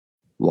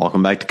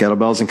Welcome back to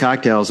Kettlebells and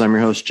Cocktails. I'm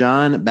your host,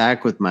 John,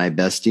 back with my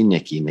bestie,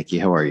 Nikki. Nikki,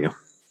 how are you?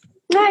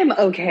 I'm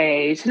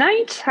okay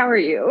tonight. How are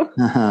you?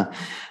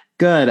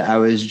 Good. I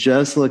was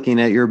just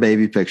looking at your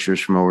baby pictures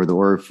from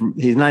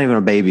he's not even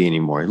a baby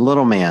anymore.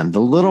 Little man.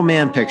 The little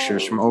man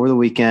pictures from over the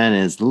weekend,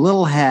 his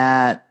little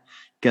hat.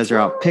 You guys are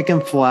out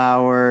picking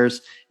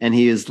flowers, and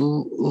he is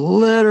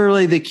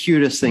literally the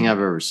cutest thing I've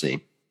ever seen.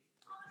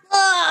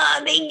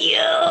 Oh, thank you.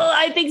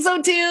 I think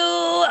so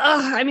too.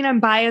 I'm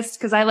biased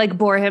because I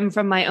bore him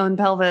from my own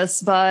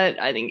pelvis, but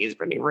I think he's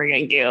pretty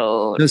freaking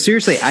cute. No,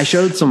 seriously, I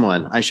showed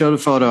a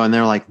photo and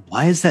they're like,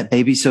 why is that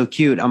baby so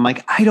cute? I'm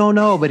like, I don't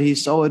know, but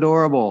he's so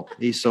adorable.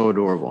 He's so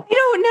adorable. I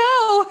don't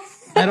know.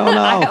 I don't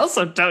know. I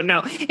also don't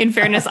know. In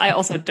fairness, I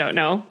also don't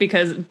know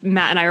because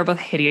Matt and I are both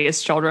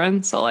hideous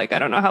children. So I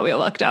don't know how we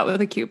lucked out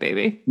with a cute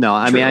baby. No,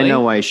 I mean, I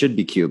know why he should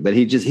be cute, but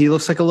he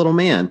looks like a little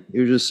man. He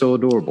was just so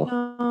adorable.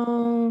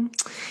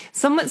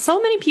 So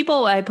many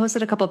people, I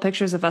posted a couple of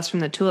pictures of us from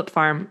the tulip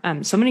farm.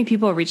 So many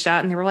people reached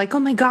out and they were like, oh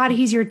my God,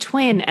 he's your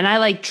twin. And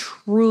I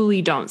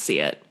truly don't see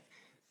it.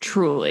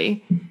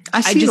 Truly.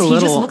 He just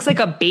looks like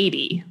a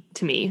baby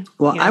to me.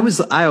 Well, you know?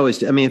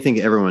 I think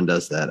everyone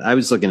does that. I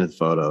was looking at the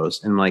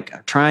photos and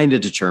trying to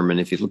determine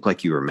if you look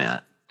like you were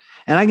Matt.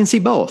 And I can see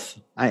both.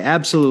 I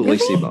absolutely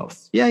see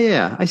both.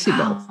 Yeah. I see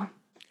both. I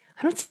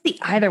don't see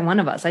either one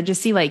of us. I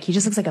just see he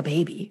just looks like a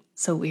baby.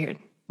 So weird.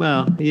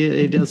 Well,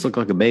 he does look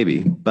like a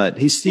baby, but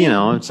he's,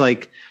 it's I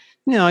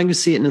can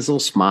see it in his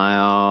little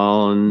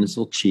smile and his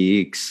little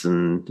cheeks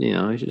and,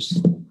 he's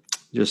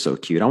just so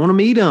cute. I want to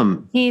meet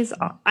him.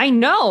 I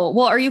know.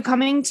 Well, are you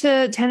coming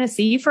to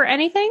Tennessee for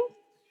anything?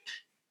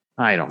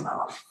 I don't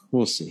know.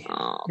 We'll see.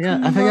 I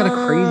got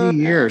a crazy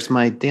year. It's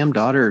my damn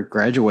daughter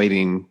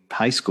graduating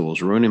high school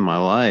is ruining my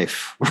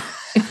life.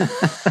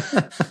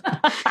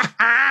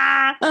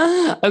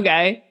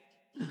 Okay.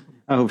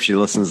 I hope she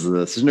listens to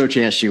this. There's no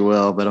chance she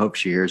will, but I hope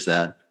she hears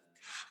that.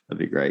 That'd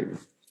be great.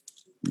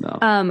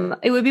 No.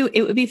 It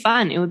would be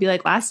fun. It would be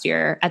like last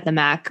year at the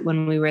MAC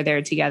when we were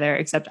there together,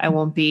 except I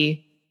won't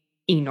be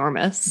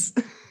enormous.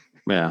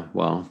 Yeah,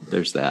 well,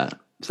 there's that.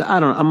 So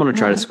I'm going to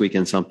try to squeak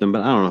in something,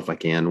 but I don't know if I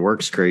can.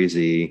 Work's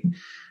crazy.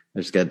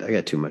 I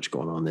got too much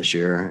going on this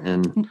year,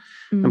 and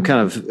I'm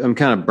kind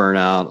of burnt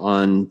out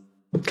on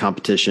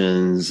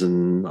competitions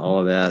and all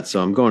of that.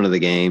 So I'm going to the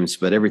games,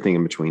 but everything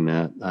in between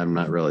that, I'm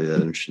not really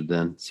that interested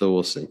in. So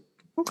we'll see.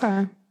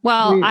 Okay.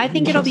 Well, I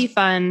think it'll be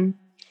fun.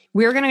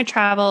 We're going to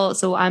travel.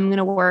 So I'm going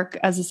to work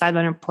as a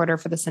sideline reporter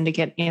for the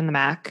Syndicate and the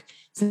MAC,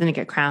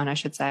 Syndicate Crown, I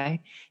should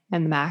say,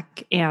 and the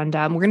MAC. And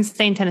we're going to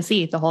stay in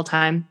Tennessee the whole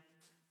time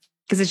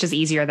because it's just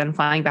easier than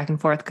flying back and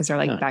forth because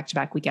they're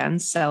back-to-back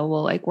weekends. So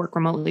we'll work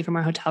remotely from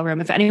our hotel room.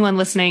 If anyone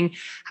listening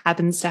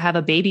happens to have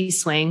a baby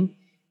swing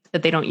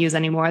that they don't use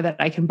anymore that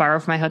I can borrow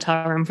from my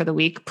hotel room for the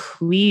week,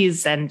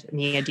 please send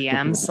me a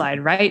DM,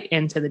 slide right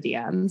into the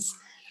DMs.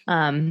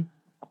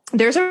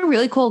 There's a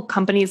really cool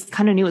company. It's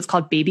kind of new. It's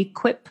called Baby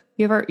Quip.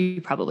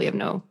 You probably have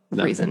no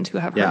reason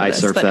to have heard of this.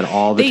 I surf that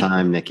all the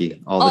time,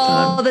 Nikki.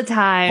 All the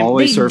time.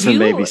 Always surfing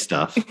baby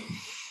stuff.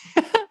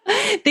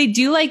 They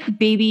do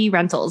baby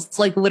rentals,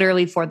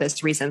 literally for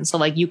this reason.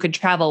 So you could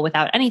travel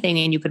without anything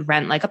and you could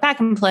rent a pack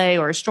and play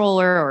or a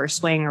stroller or a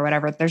swing or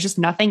whatever. There's just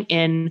nothing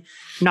in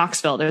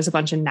Knoxville. There's a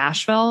bunch in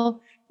Nashville,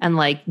 and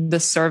the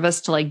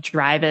service to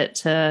drive it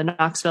to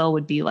Knoxville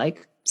would be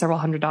several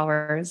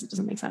 $100s. It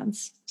doesn't make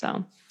sense.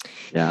 So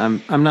yeah,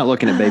 I'm not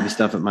looking at baby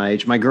stuff at my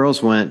age. My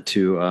girls went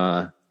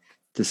to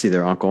see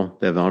their uncle.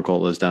 They have an uncle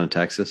that lives down in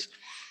Texas.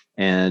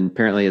 And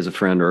apparently has a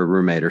friend or a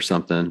roommate or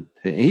something.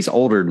 He's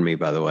older than me,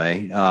 by the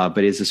way. But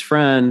he's his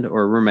friend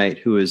or a roommate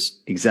who is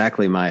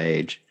exactly my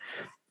age.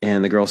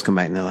 And the girls come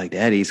back and they're like,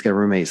 Daddy, he's got a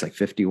roommate. He's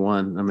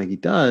 51. I'm like, he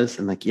does?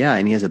 I'm like, yeah.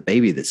 And he has a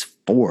baby that's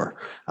 4.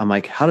 I'm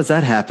like, how does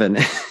that happen?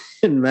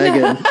 And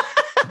Megan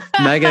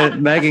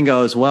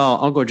goes, well,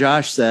 Uncle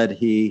Josh said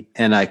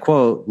and I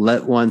quote,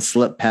 let one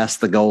slip past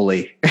the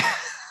goalie.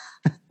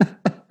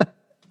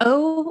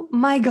 Oh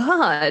my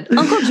God.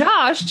 Uncle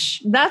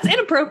Josh, that's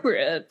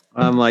inappropriate.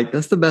 I'm like,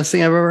 that's the best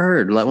thing I've ever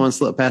heard. Let one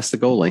slip past the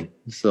goalie.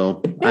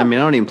 So, yeah. I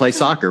don't even play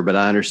soccer, but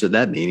I understood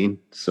that meaning.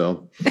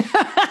 So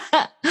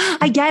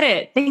I get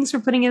it. Thanks for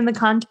putting it in the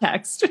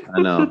context.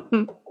 I know.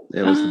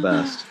 It was the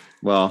best.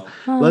 Well,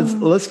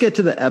 let's get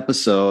to the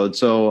episode.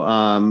 So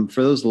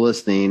for those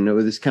listening,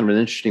 this is kind of an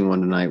interesting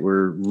one tonight.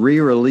 We're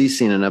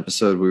re-releasing an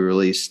episode we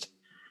released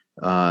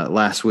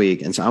last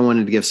week. And so I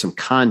wanted to give some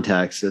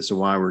context as to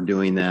why we're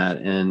doing that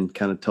and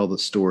kind of tell the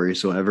story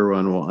so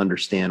everyone will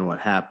understand what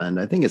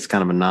happened. I think it's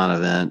kind of a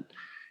non-event.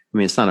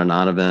 It's not a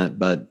non-event,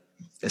 but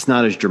it's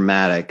not as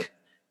dramatic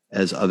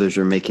as others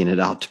are making it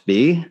out to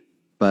be.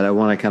 But I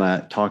want to kind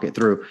of talk it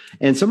through.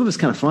 And some of it's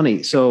kind of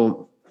funny.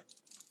 So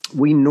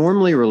we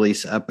normally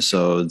release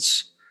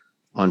episodes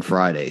on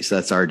Fridays.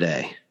 That's our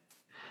day.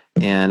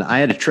 And I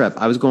had a trip.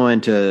 I was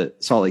going to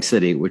Salt Lake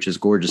City, which is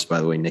gorgeous,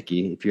 by the way,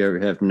 Nikki. If you ever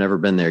have never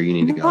been there, you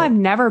need to go. I've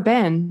never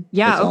been.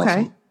 Yeah. It's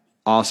okay.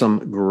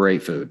 Awesome.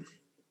 Great food.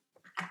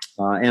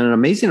 And an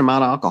amazing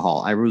amount of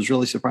alcohol. I was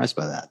really surprised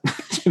by that,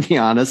 to be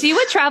honest. See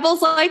what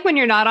travel's like when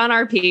you're not on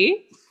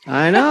RP?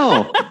 I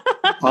know.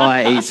 Oh,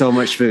 I ate so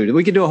much food.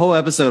 We could do a whole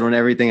episode on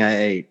everything I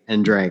ate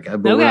and drank,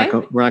 but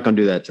we're not going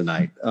to do that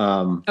tonight.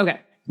 Okay.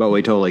 But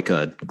we totally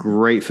could.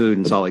 Great food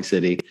in Salt Lake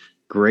City.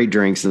 Great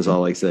drinks in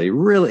Salt Lake City.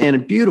 Really, and a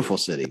beautiful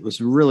city. It was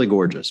really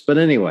gorgeous. But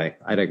anyway,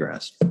 I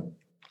digress.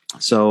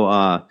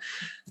 So,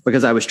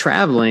 because I was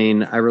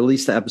traveling, I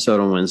released the episode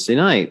on Wednesday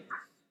night.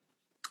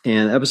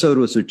 And the episode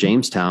was with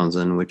James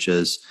Townsend, which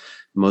is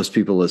most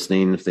people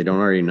listening, if they don't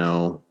already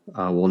know,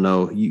 will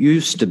know,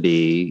 used to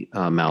be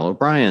Mal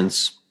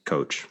O'Brien's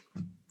coach.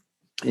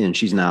 And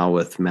she's now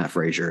with Matt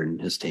Frazier and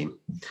his team.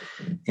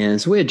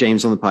 And so we had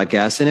James on the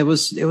podcast, and it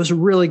was a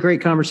really great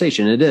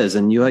conversation. It is.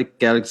 And you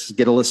got to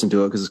get a listen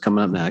to it because it's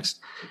coming up next.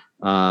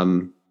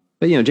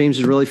 But, James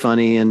is really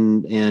funny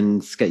and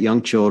he's got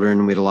young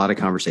children. We had a lot of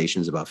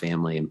conversations about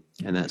family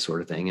and that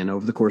sort of thing. And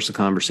over the course of the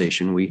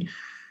conversation, we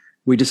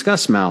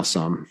discussed Mal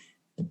some.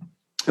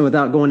 And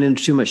without going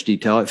into too much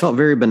detail, it felt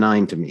very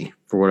benign to me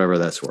for whatever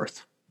that's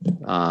worth.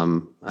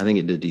 I think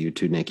it did to you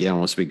too, Nikki. I don't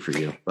want to speak for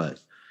you,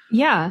 but.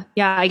 Yeah.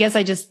 I guess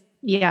I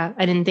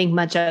didn't think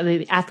much of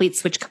the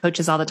athletes switch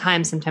coaches all the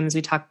time. Sometimes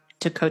we talk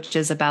to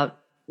coaches about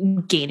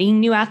gaining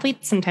new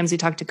athletes. Sometimes we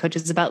talk to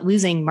coaches about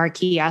losing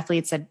marquee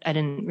athletes. I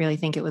didn't really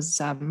think it was,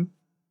 I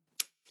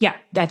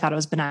thought it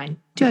was benign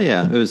too.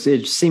 Yeah.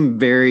 It seemed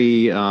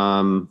very,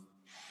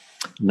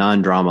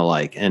 non-drama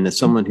like, and as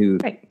someone who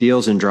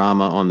deals in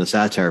drama on the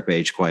satire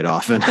page quite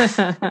often,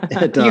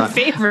 your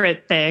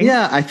favorite thing.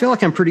 Yeah, I feel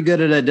like I'm pretty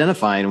good at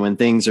identifying when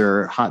things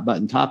are hot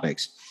button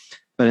topics.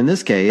 But in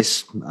this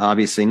case,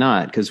 obviously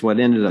not, because what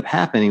ended up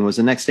happening was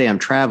the next day I'm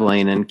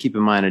traveling, and keep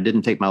in mind, I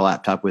didn't take my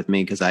laptop with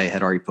me because I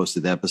had already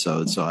posted the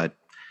episode, so I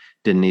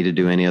didn't need to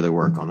do any other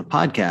work on the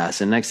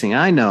podcast. And next thing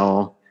I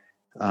know,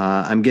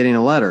 I'm getting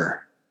a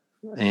letter,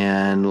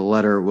 and the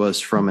letter was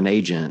from an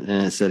agent,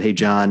 and it said, "Hey,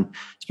 John,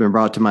 it's been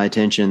brought to my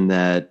attention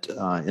that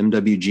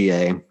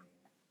MWGA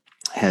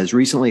has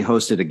recently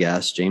hosted a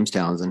guest, James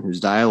Townsend,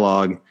 whose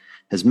dialogue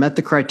has met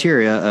the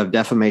criteria of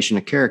defamation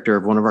of character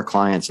of one of our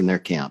clients in their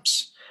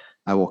camps.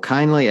 I will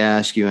kindly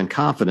ask you in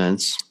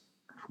confidence,"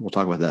 we'll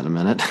talk about that in a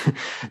minute,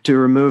 "to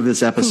remove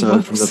this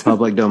episode from the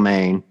public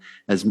domain,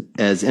 as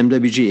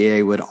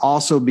MWGA would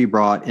also be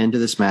brought into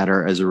this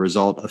matter as a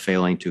result of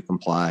failing to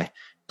comply.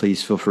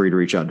 Please feel free to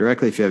reach out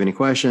directly if you have any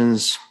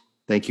questions.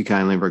 Thank you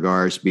kindly.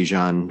 Regards,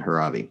 Bijan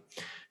Haravi."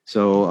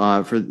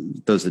 So for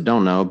those that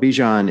don't know,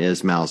 Bijan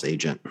is Mal's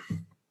agent.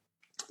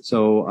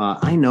 So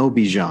I know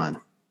Bijan.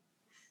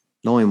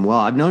 Know him well.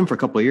 I've known him for a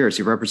couple of years.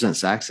 He represents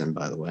Saxon,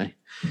 by the way,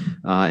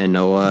 and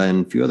Noah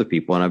and a few other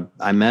people. And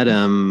I met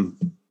him,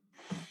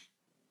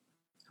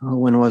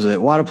 when was it?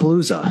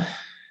 Wadapalooza.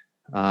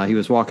 He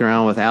was walking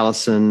around with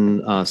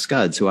Allison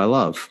Scuds, who I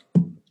love.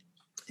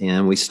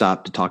 And we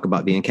stopped to talk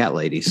about being cat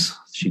ladies.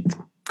 She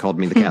called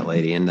me the cat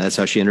lady, and that's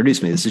how she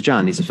introduced me. "This is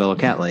John. He's a fellow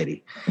cat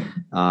lady."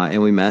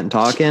 And we met and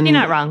talked. And you're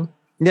not wrong.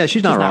 Yeah,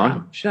 she's not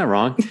wrong. She's not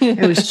wrong.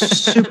 It was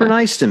super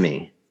nice to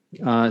me.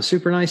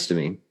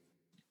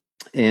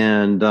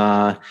 And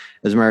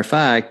as a matter of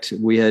fact,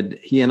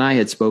 he and I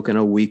had spoken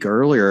a week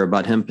earlier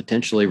about him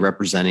potentially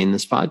representing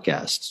this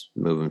podcast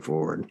moving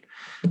forward,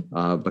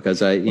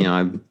 because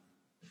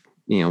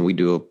we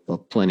do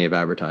plenty of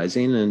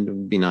advertising, and it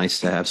would be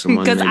nice to have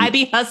someone. Because I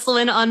be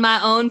hustling on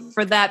my own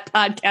for that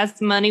podcast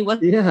money.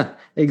 Yeah,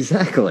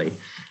 exactly.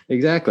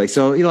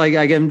 So,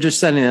 I'm just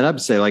setting it up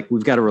to say,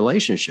 we've got a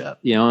relationship,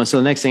 and so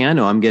the next thing I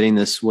know, I'm getting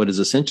this, what is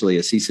essentially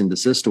a cease and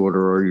desist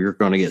order, or you're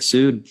going to get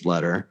sued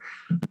letter,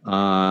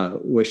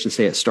 which, to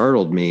say it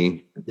startled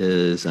me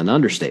is an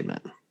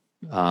understatement.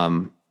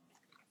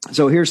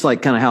 So here's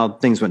kind of how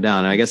things went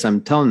down. And I guess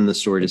I'm telling this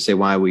story to say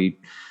why we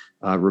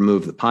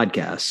removed the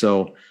podcast.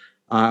 So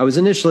I was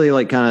initially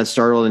kind of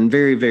startled and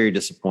very, very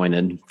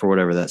disappointed, for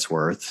whatever that's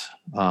worth.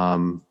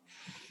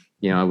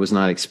 I was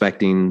not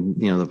expecting,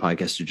 the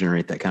podcast to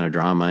generate that kind of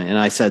drama. And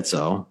I said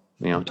so,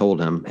 told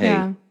him,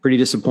 "Hey, pretty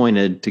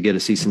disappointed to get a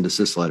cease and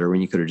desist letter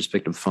when you could have just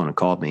picked up the phone and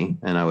called me,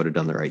 and I would have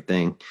done the right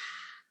thing."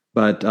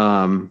 But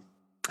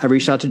I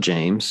reached out to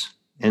James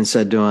and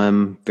said to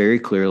him very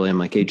clearly, I'm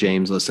like, "Hey,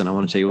 James, listen, I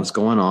want to tell you what's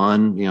going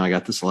on. I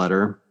got this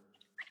letter.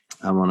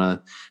 I want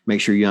to make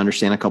sure you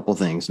understand a couple of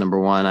things. Number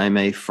one, I'm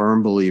a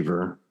firm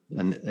believer,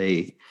 and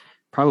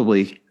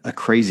probably a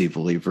crazy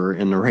believer,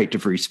 in the right to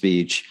free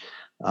speech.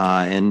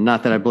 And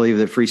not that I believe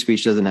that free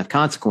speech doesn't have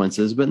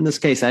consequences, but in this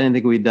case, I didn't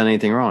think we'd done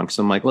anything wrong.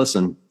 So I'm like,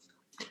 listen,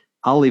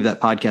 I'll leave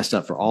that podcast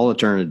up for all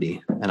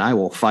eternity, and I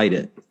will fight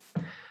it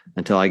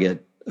until I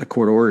get a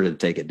court order to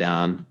take it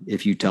down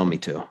if you tell me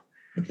to.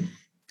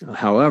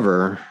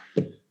 However,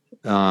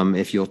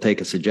 if you'll take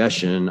a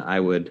suggestion,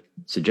 I would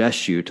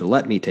suggest you to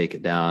let me take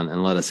it down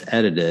and let us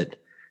edit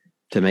it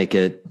to make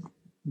it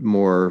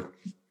more,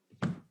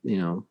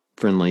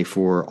 friendly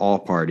for all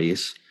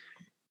parties.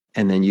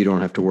 And then you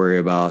don't have to worry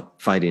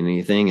about fighting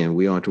anything, and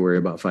we don't have to worry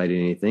about fighting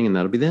anything, and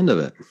that'll be the end of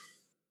it."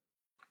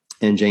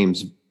 And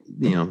James,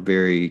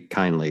 very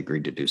kindly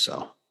agreed to do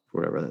so, for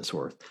whatever that's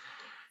worth.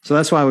 So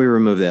that's why we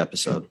removed the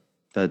episode.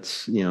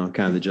 That's, kind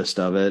of the gist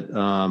of it.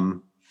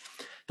 The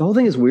whole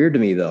thing is weird to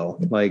me, though.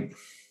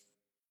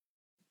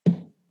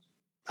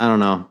 I don't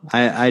know.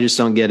 I just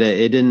don't get it.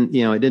 It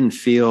didn't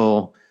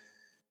feel,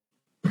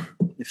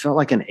 it felt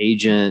like an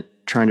agent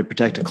trying to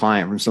protect a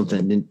client from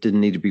something that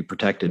didn't need to be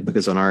protected,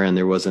 because on our end,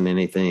 there wasn't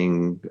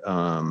anything,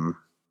 at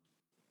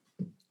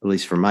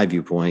least from my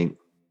viewpoint,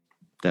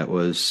 that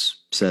was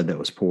said that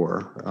was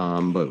poor.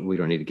 But we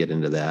don't need to get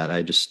into that.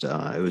 I just,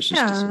 it was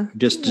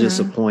just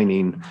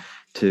disappointing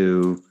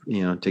to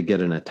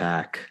get an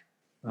attack,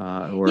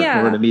 or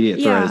an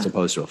immediate threat as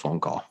opposed to a phone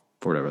call,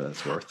 for whatever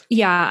that's worth.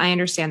 Yeah, I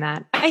understand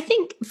that. I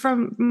think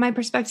from my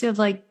perspective,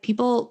 like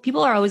people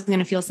are always going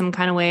to feel some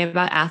kind of way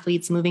about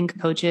athletes moving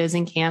coaches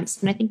and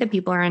camps. And I think that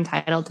people are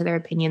entitled to their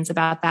opinions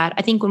about that.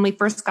 I think when we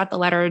first got the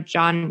letter,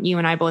 John, you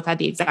and I both had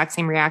the exact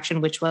same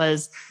reaction, which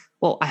was,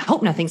 well, I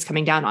hope nothing's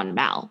coming down on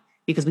Mal,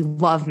 because we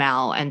love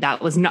Mal. And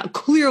that was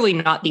clearly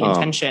not the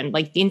intention.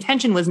 Like, the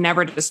intention was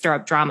never to stir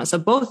up drama. So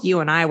both you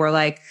and I were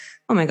like,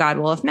 oh my God,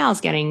 well, if Mal's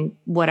getting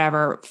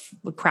whatever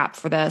crap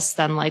for this,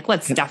 then like,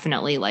 let's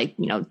definitely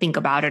think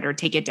about it or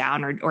take it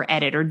down or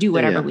edit or do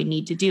whatever we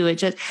need to do. It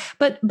just,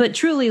 but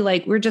truly,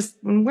 like, we're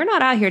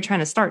not out here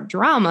trying to start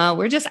drama.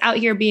 We're just out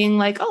here being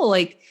like, oh,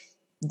 like,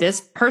 this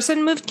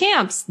person moved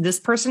camps, this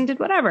person did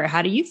whatever.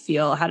 How do you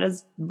feel?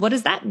 What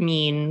does that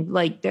mean?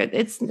 Like,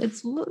 it's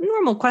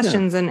normal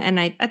questions. Yeah. And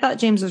I thought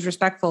James was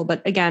respectful,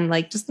 but again,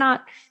 like, just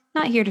not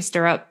here to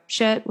stir up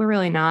shit. We're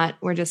really not.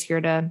 We're just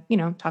here to,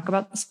 talk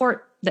about the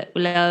sport that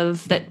we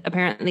love, that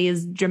apparently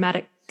is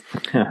dramatic.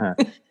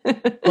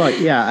 Well,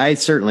 yeah, I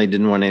certainly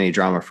didn't want any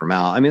drama for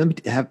Mal. I mean,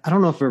 I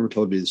don't know if I've ever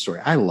told you the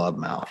story. I love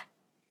Mal.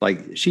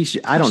 Like,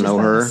 I don't know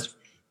her.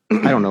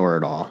 I don't know her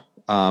at all.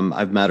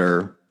 I've met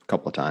her a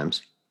couple of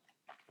times,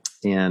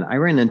 and I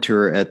ran into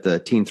her at the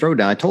Teen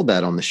Throwdown. I told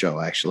that on the show,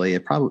 actually.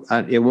 It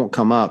won't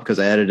come up because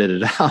I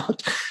edited it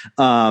out.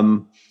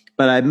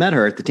 But I met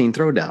her at the Teen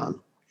Throwdown.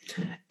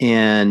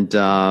 And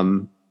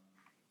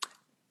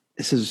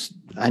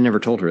I never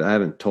told her. I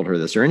haven't told her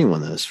this, or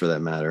anyone this for that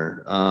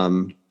matter.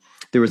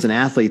 There was an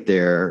athlete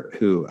there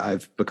who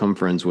I've become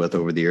friends with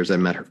over the years. I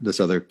met this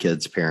other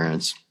kid's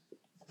parents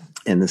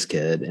and this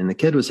kid, and the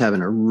kid was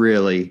having a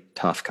really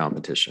tough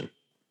competition.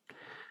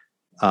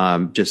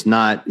 Just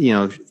not,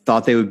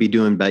 thought they would be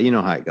doing better. You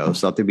know how it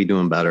goes. Thought they'd be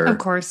doing better, of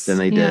course, than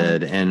they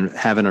did, and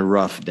having a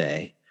rough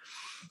day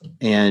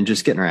and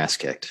just getting her ass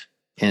kicked.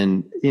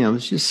 And, it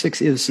was just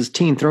it was his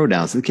Teen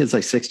Throwdown. So the kid's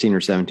like 16 or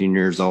 17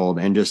 years old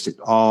and just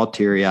all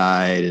teary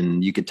eyed,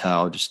 and you could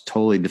tell just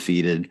totally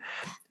defeated.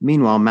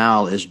 Meanwhile,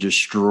 Mal is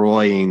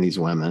destroying these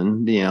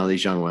women,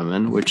 these young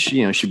women, which,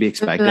 should be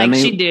expected. Like,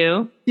 she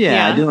do.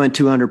 Yeah. Doing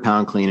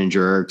 200-pound clean and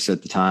jerks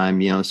at the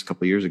time, it's a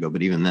couple of years ago,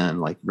 but even then,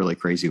 like, really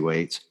crazy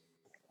weights.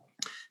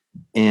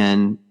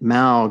 And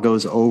Mal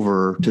goes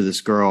over to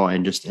this girl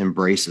and just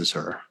embraces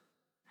her.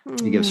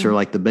 He gives her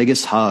like the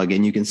biggest hug,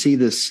 and you can see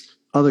this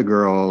other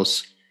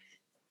girls,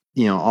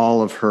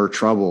 all of her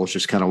troubles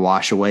just kind of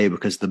wash away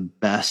because the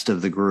best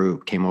of the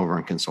group came over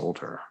and consoled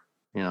her,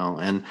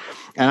 and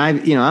I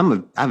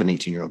have an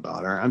 18-year-old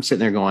daughter. I'm sitting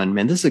there going,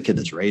 man, this is a kid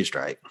that's raised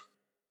right.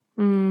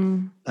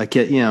 A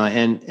kid,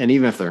 and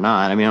even if they're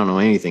not, I mean, I don't know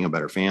anything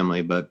about her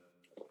family, but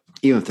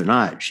even if they're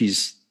not,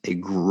 she's a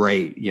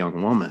great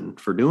young woman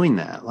for doing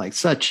that. Like,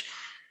 such,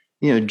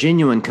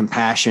 genuine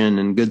compassion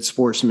and good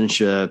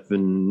sportsmanship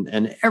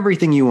and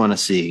everything you want to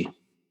see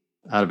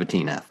out of a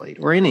teen athlete,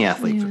 or any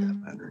athlete for that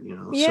matter,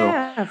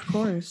 Yeah, so, of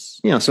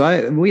course.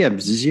 So we have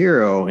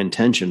zero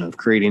intention of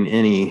creating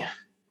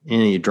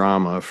any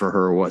drama for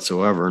her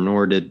whatsoever,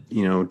 nor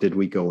did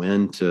we go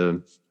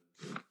into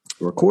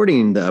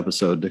recording the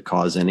episode to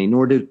cause any,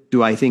 nor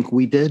do I think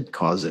we did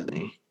cause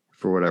any,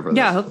 for whatever.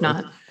 Yeah, I hope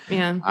not.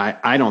 Yeah.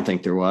 I don't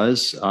think there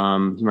was. As a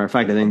matter of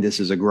fact, I think this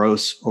is a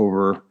gross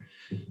over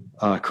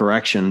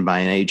correction by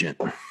an agent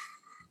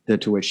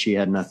to which she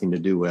had nothing to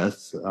do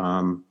with.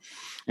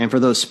 And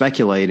for those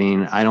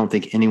speculating, I don't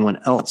think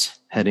anyone else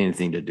had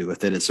anything to do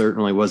with it. It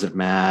certainly wasn't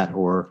Matt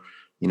or,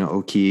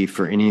 O'Keefe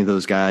or any of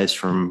those guys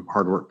from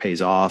Hard Work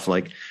Pays Off.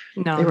 Like,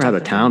 no, they were out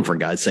of town, for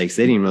God's sakes.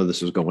 They didn't even know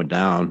this was going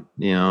down,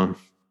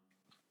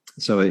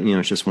 So,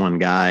 it's just one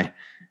guy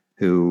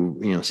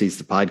who, sees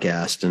the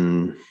podcast,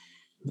 and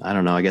I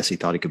don't know, I guess he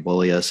thought he could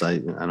bully us. I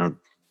don't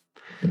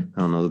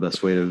know the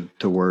best way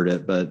to word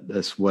it, but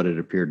that's what it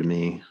appeared to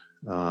me.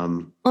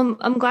 I'm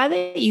glad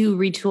that you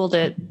retooled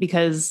it,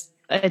 because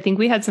I think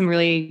we had some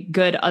really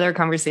good other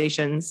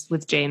conversations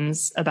with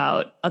James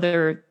about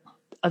other,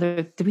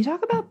 did we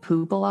talk about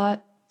poop a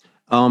lot?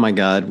 Oh my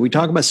God. We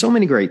talk about so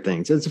many great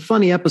things. It's a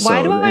funny episode.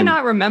 Why do I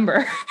not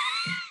remember?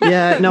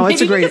 Yeah, no, it's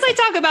because I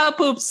talk about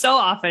poop so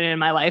often in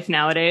my life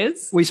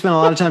nowadays. We spend a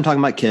lot of time talking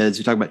about kids.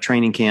 We talk about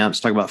training camps,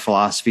 talk about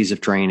philosophies of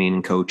training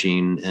and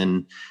coaching.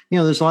 And,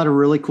 there's a lot of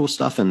really cool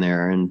stuff in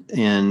there. And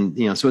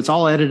so it's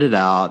all edited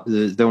out.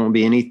 There won't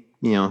be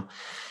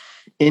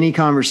any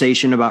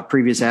conversation about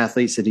previous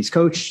athletes that he's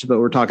coached, but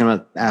we're talking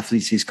about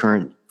athletes he's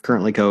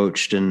currently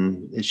coached,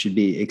 and it should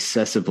be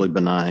excessively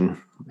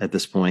benign at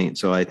this point.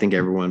 So I think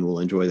everyone will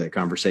enjoy that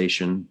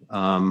conversation.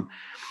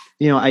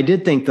 I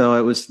did think, though,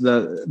 it was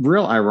the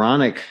real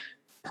ironic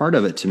part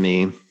of it to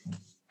me.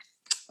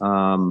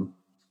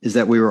 is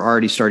that we were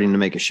already starting to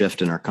make a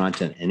shift in our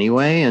content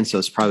anyway. And so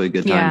it's probably a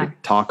good time to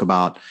talk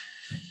about,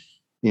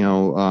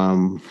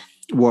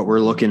 what we're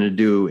looking to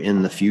do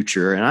in the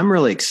future. And I'm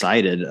really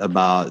excited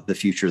about the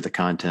future of the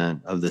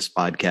content of this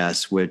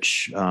podcast,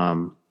 which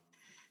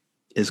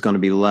is going to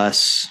be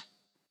less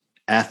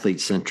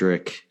athlete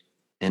centric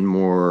and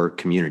more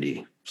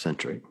community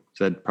centric. Is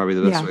that probably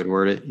the best way to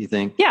word it, you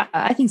think? Yeah,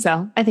 I think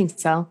so. John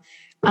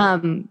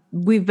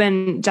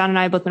and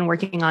I have both been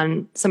working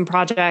on some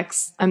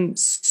projects. I'm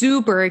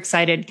super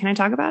excited. Can I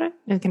talk about it?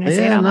 Can I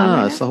say it out loud?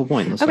 No, that's the whole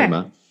point. Let's talk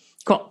about it.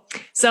 Cool.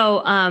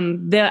 So,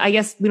 I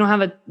guess we don't have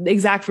an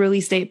exact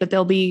release date, but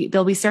they'll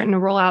be starting to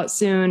roll out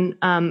soon.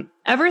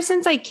 Ever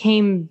since I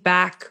came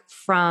back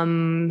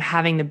from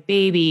having the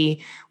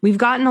baby, we've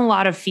gotten a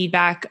lot of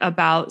feedback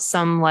about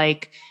some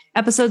like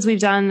episodes we've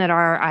done that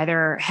are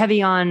either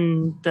heavy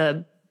on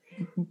the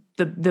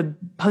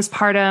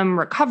postpartum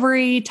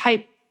recovery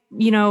type,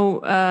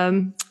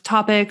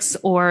 topics,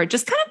 or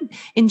just kind of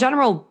in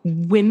general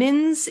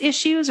women's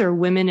issues or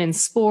women in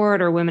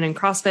sport or women in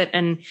CrossFit.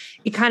 And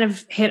it kind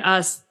of hit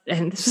us.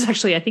 And this was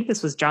actually, I think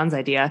this was John's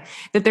idea,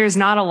 that there's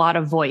not a lot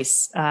of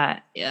voice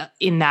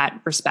in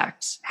that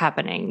respect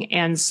happening.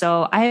 And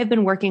so I have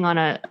been working on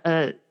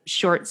a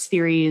short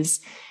series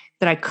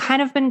that I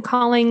kind of been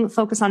calling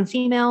Focus on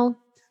Female,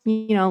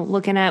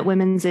 looking at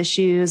women's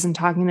issues and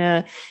talking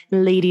to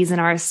ladies in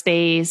our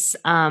space,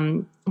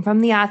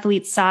 from the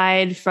athlete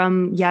side,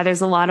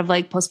 there's a lot of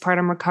like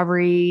postpartum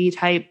recovery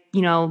type,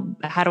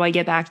 how do I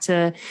get back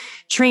to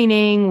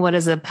training? What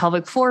is a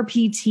pelvic floor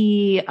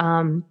PT?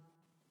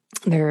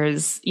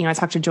 There's, I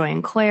talked to Joy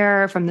and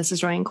Claire from This Is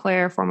Joy and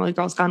Claire, formerly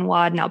Girls Gone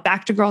WOD, now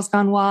back to Girls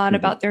Gone WOD,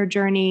 about their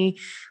journey.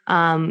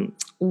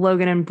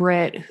 Logan and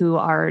Britt, who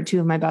are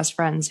two of my best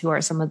friends, who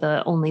are some of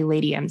the only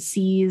lady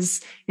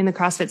MCs in the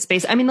CrossFit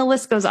space. I mean, the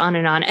list goes on.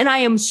 And I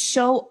am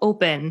so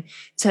open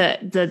to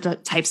the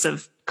types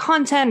of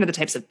content or the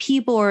types of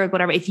people or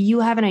whatever. If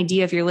you have an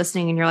idea, if you're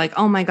listening and you're like,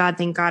 oh my God,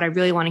 thank God, I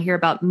really want to hear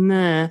about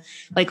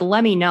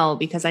let me know,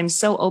 because I'm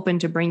so open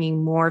to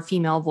bringing more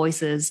female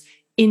voices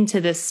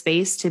into this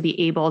space to be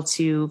able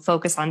to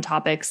focus on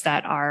topics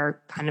that are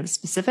kind of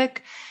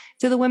specific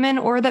to the women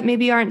or that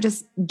maybe aren't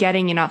just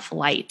getting enough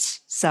light.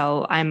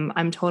 So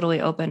I'm totally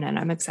open and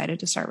I'm excited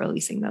to start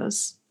releasing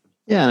those.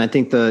 Yeah. And I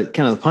think the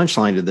kind of the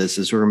punchline to this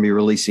is we're going to be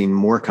releasing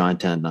more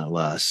content, not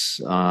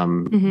less.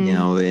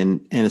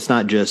 And it's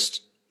not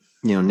just,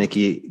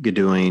 Nikki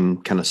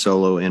doing kind of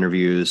solo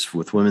interviews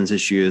with women's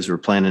issues. We're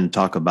planning to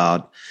talk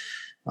about,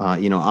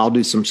 I'll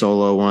do some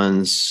solo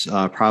ones,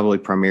 probably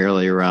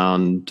primarily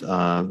around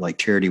like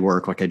charity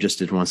work. Like I just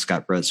did one,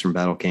 Scott Bretz from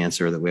Battle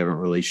Cancer, that we haven't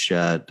released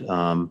yet.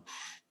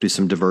 Do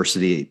some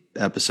diversity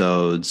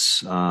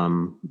episodes. We're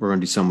going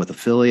to do some with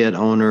affiliate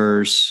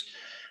owners,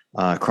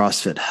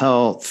 CrossFit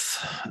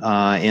Health,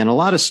 and a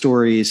lot of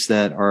stories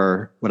that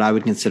are what I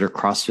would consider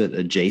CrossFit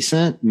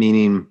adjacent,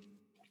 meaning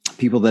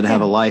people that have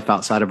a life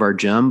outside of our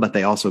gym, but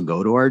they also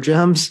go to our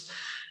gyms.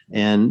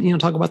 And,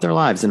 talk about their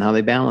lives and how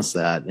they balance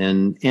that.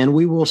 And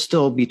we will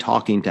still be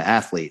talking to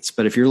athletes.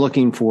 But if you're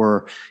looking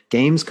for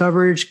games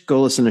coverage,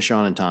 go listen to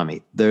Sean and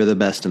Tommy. They're the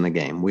best in the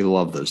game. We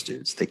love those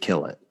dudes. They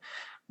kill it.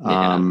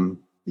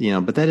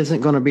 Yeah. But that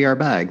isn't going to be our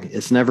bag.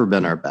 It's never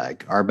been our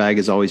bag. Our bag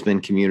has always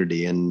been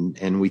community.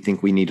 And we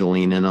think we need to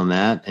lean in on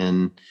that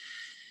and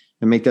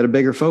make that a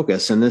bigger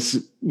focus. And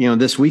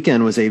this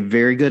weekend was a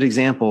very good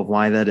example of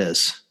why that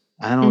is.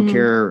 I don't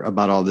care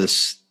about all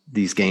these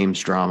games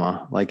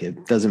drama. Like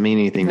it doesn't mean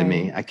anything to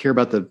me. I care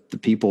about the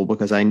people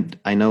because I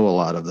know a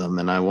lot of them,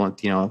 and I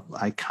want,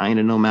 I kind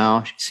of know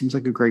Mal. She seems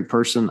like a great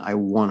person. I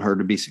want her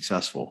to be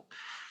successful.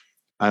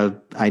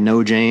 I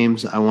know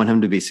James. I want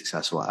him to be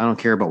successful. I don't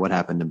care about what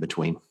happened in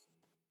between.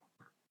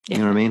 You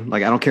know what I mean?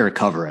 Like I don't care to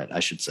cover it, I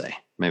should say.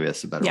 Maybe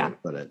that's a better way to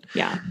put it.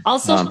 Yeah. I'll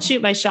still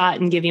shoot my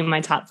shot and give you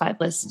my top 5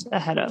 list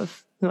ahead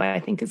of who I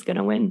think is going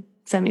to win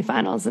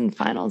semifinals and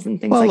finals and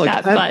things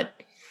that. But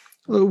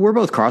we're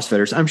both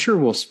CrossFitters. I'm sure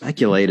we'll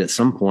speculate at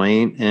some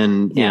point,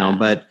 and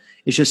but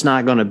it's just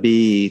not going to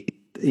be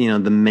the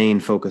main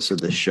focus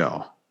of this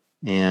show.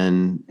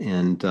 And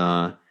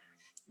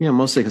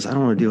mostly because I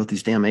don't want to deal with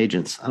these damn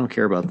agents. I don't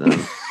care about them.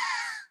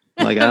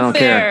 Like I don't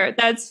care.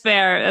 That's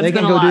fair. They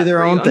can go do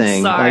their own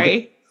thing.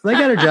 Sorry, they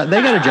got a job.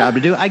 They got a job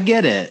to do. I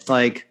get it.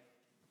 Like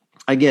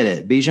I get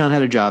it. Bijan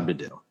had a job to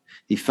do.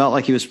 He felt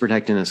like he was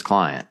protecting his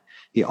client.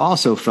 He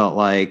also felt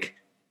like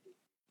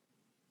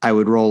I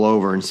would roll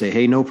over and say,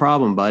 hey, no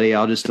problem, buddy.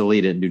 I'll just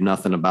delete it and do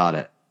nothing about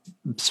it.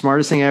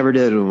 Smartest thing I ever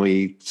did when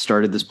we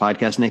started this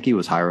podcast, Nikki,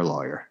 was hire a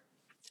lawyer.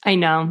 I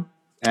know.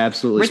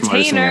 Absolutely.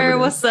 Retainer,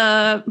 what's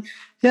up?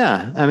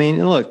 Yeah. I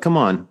mean, look, come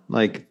on.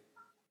 Like,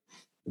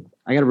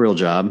 I got a real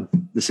job.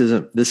 This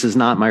is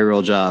not my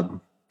real job.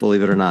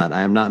 Believe it or not.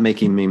 I am not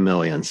making meme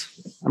millions.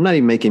 I'm not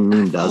even making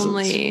meme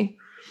dozens.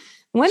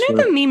 When are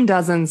the meme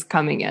dozens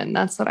coming in?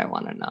 That's what I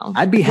want to know.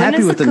 I'd be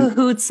happy with the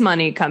Cahoots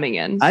money coming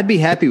in. I'd be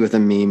happy with a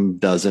meme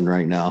dozen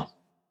right now.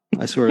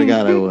 I swear to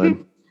God, I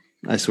would.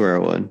 I swear I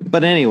would.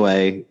 But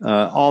anyway,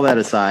 all that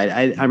aside,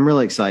 I'm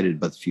really excited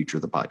about the future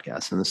of the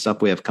podcast and the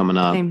stuff we have coming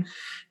up. Same.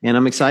 And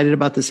I'm excited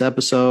about this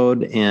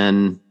episode,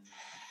 and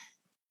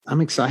I'm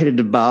excited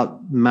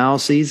about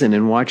Mal's season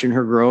and watching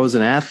her grow as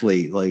an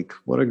athlete. Like,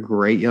 what a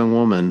great young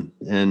woman.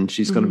 And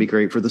she's going to be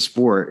great for the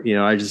sport. You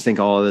know, I just think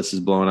all of this is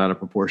blown out of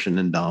proportion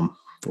and dumb,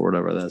 for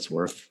whatever that's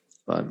worth.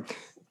 But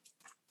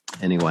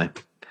anyway.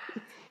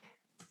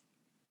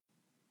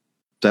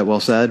 Is that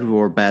well said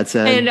or bad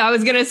said? And I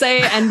was going to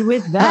say, and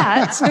with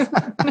that,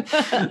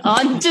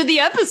 on to the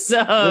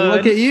episode. And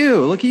look at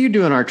you. Look at you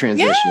doing our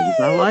transitions. Yay!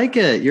 I like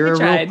it. You're a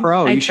real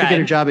pro. You should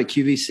get a job at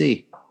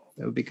QVC.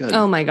 That would be good.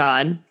 Oh, my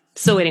God.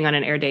 Still waiting on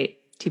an air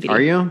date. TBD.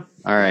 Are you?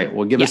 All right.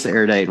 Well, give us the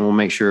air date and we'll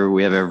make sure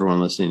we have everyone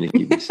listening to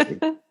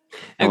QVC.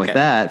 And with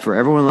that, for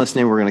everyone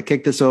listening, we're going to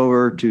kick this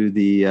over to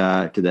the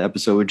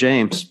episode with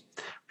James.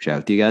 Chat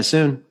with you guys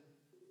soon.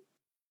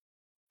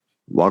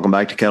 Welcome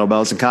back to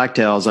Kettlebells and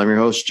Cocktails. I'm your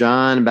host,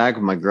 John, back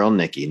with my girl,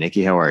 Nikki.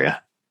 Nikki, how are you?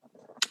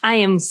 I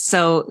am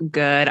so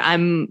good.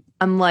 I'm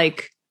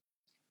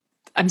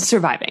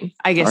surviving.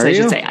 I guess I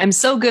should say I'm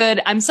so good.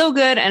 I'm so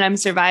good and I'm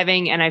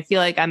surviving. And I feel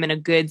like I'm in a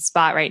good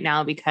spot right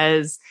now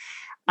because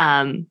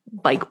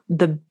like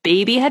the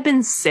baby had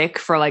been sick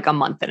for like a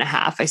month and a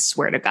half. I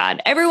swear to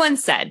God. Everyone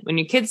said when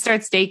your kid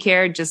starts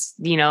daycare,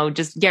 just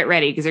get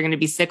ready because they're going to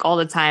be sick all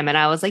the time. And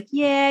I was like,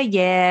 yeah.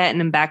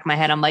 And in the back of my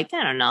head, I'm like,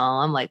 I don't know.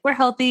 I'm like, we're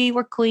healthy.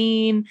 We're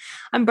clean.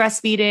 I'm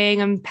breastfeeding.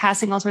 I'm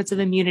passing all sorts of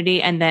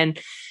immunity. And then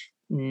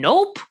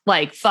nope,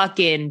 like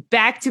fucking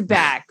back to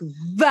back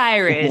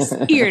virus,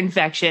 ear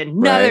infection,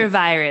 another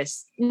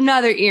virus,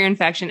 another ear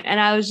infection. And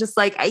I was just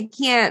like, I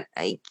can't.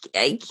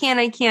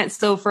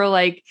 So for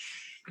like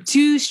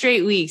 2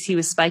 straight weeks, he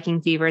was spiking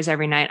fevers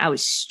every night. I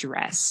was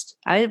stressed.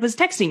 I was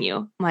texting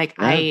you like,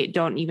 I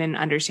don't even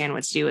understand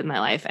what to do with my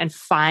life. And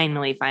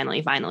finally,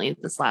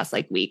 this last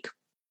like week,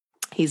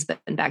 he's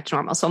been back to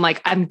normal. So I'm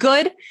like, I'm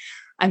good.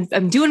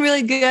 I'm doing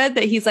really good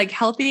that he's like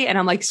healthy and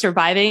I'm like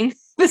surviving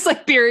this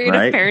like period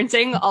of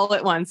parenting all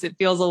at once. It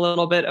feels a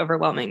little bit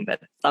overwhelming,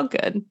 but it's all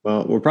good.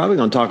 Well, we're probably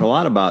going to talk a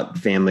lot about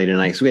family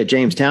tonight. So we got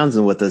James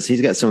Townsend with us.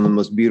 He's got some of the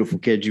most beautiful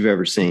kids you've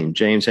ever seen.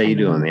 James, how you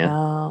doing,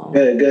 man?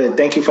 Good.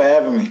 Thank you for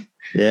having me.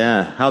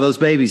 Yeah. How those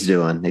babies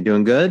doing? They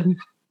doing good?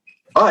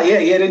 Oh,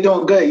 yeah, they're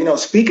doing good. You know,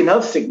 speaking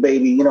of sick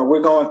baby, you know,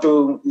 we're going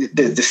through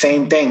the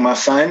same thing. My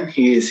son,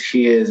 he is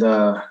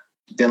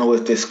dealing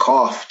with this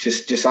cough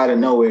just out of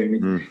nowhere.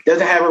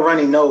 Doesn't have a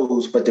runny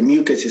nose, but the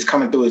mucus is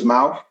coming through his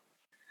mouth.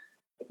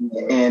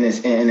 And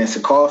it's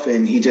a cough,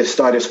 and he just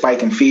started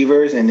spiking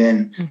fevers. And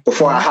then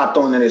before I hopped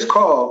on to this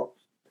call,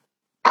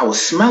 I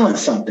was smelling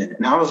something,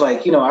 and I was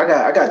like, you know, I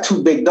got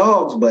 2 big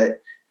dogs,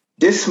 but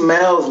this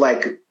smells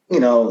like, you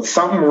know,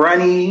 something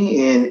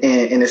runny, and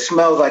it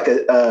smells like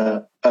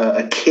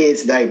a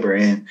kid's diaper.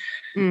 And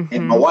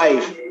my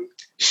wife,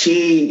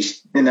 she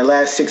in the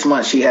last 6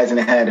 months, she hasn't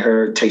had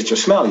her taste or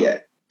smell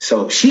yet,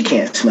 so she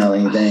can't smell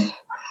anything.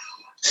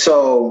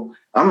 So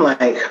I'm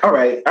like, all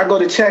right, I go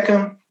to check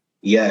him.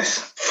 Yes,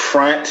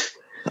 front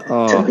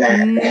to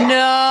back.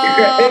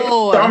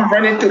 No. So I'm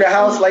running through the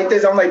house like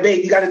this. I'm like,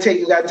 babe, you got to take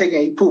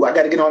it. He poop. I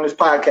got to get on this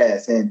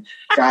podcast. And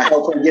I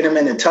help him get him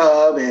in the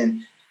tub,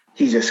 and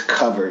he's just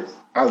covered.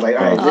 I was like,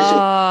 all right, this is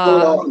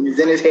pull off. He's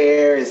in his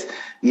hair.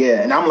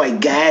 And I'm like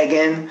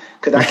gagging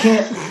because I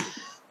can't,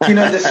 you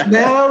know, the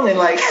smell, and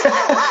like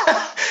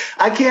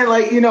I can't,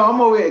 like, you know, I'm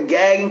over here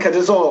gagging because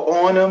it's all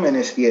on him, and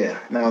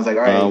and I was like,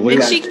 all right.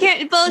 And she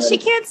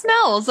can't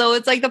smell, so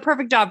it's like the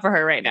perfect job for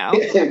her right now.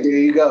 There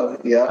you go.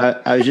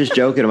 Yeah. I was just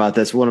joking about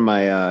this. One of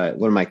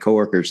my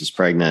coworkers is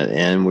pregnant,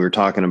 and we were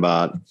talking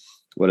about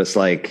what it's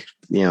like,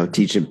 you know,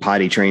 teaching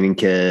potty training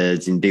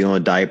kids and dealing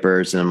with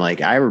diapers. And I'm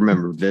like, I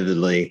remember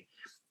vividly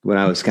when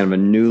I was kind of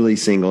a newly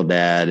single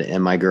dad,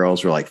 and my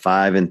girls were like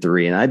 5 and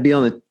 3, and I'd be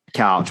on the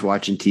couch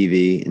watching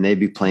TV, and they'd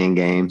be playing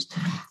games,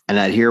 and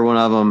I'd hear one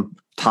of them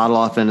toddle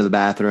off into the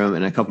bathroom,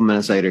 and a couple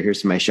minutes later,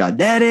 here's somebody shout,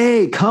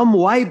 "Daddy, come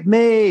wipe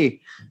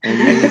me!"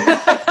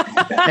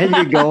 And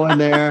you go in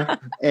there,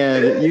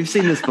 and you've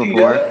seen this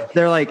before. Yeah.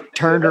 They're like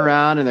turned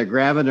around, and they're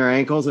grabbing their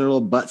ankles, and their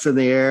little butts in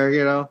the air.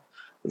 You know,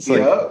 it's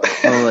like,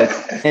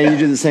 and you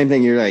do the same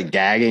thing. You're like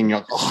gagging. You're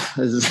like, oh,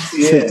 this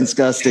is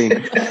disgusting.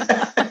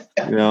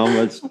 You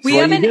know, we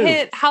haven't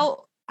hit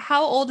how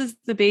old is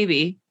the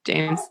baby,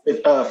 James?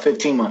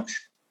 15 months.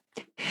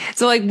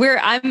 So like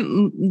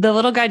I'm the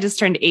little guy just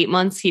turned 8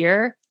 months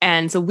here.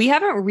 And so we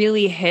haven't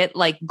really hit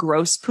like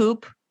gross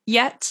poop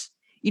yet.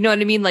 You know what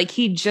I mean? Like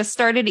he just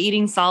started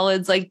eating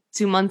solids like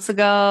 2 months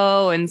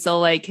ago. And so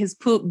like his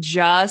poop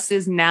just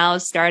is now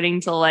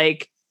starting to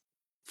like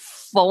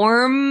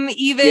form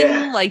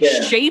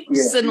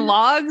shapes and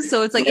logs.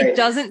 So it's like, it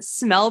doesn't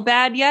smell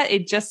bad yet.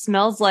 It just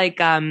smells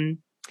like, I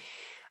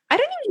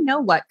don't even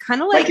know what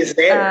kind of like it's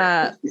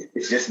there.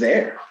 It's just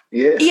there.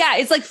 Yeah,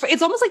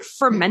 it's almost like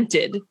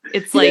fermented.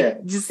 It's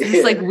like just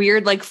this like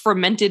weird, like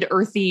fermented,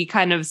 earthy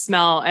kind of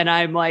smell. And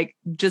I'm like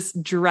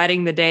just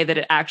dreading the day that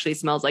it actually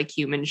smells like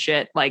human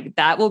shit. Like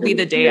that will be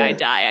the day I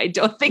die. I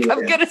don't think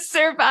I'm gonna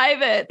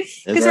survive it.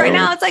 Because right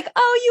now it's like,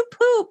 oh, you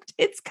pooped.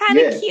 It's kind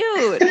of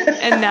cute.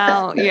 And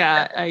now,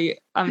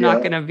 I'm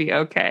not gonna be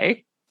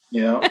okay.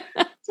 Yeah.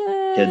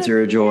 Kids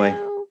are a joy.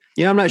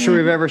 I'm not sure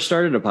we've ever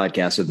started a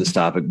podcast with this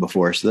topic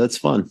before, so that's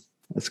fun.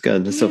 That's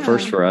good. That's the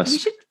first for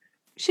us.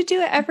 We should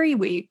do it every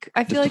week.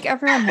 I feel like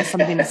everyone has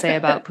something to say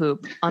about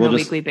poop on a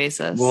weekly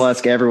basis. We'll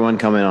ask everyone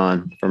coming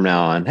on from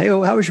now on. Hey,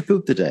 how was your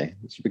poop today?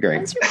 This would be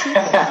great.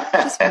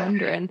 Just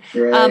wondering.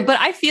 Right. But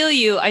I feel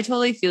you. I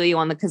totally feel you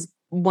on because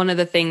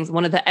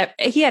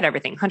he had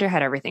everything. Hunter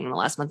had everything in the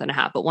last month and a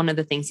half. But one of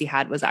the things he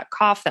had was that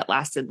cough that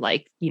lasted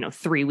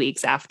 3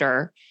 weeks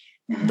after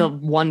the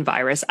one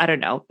virus. I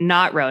don't know,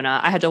 not Rona.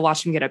 I had to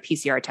watch him get a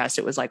PCR test.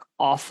 It was like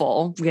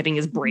awful getting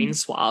his brain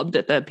swabbed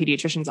at the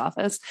pediatrician's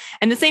office.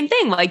 And the same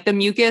thing, like the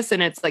mucus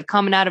and it's like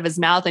coming out of his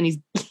mouth and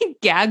he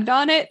gagged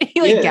on it. He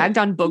gagged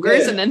on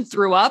boogers and then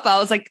threw up. I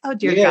was like, oh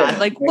dear God,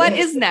 like what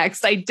is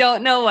next? I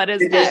don't know what is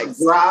next.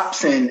 Just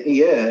drops and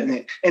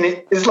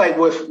it's like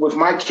with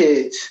my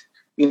kids,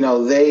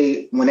 when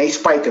they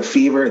spike a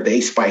fever,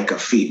 they spike a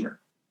fever.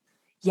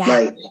 Yeah.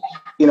 Like,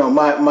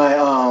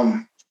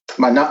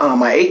 my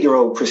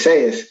 8-year-old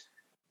Perseus,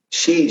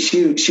 she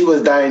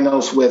was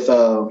diagnosed with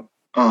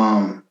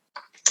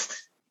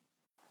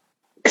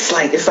it's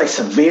like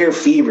severe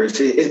fevers.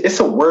 It's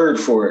a word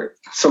for it.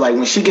 So like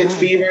when she gets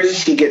fevers,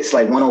 she gets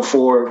like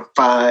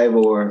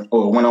 104.5 or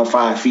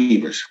 105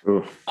 fevers.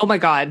 Oh my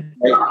God.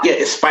 Like,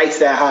 it spikes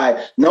that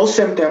high. No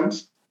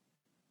symptoms,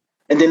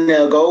 and then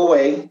they'll go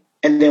away.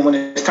 And then when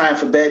it's time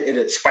for bed,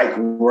 it'll spike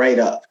right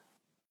up.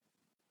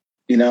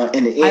 And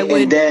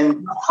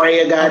then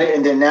Freya got it,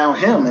 and then now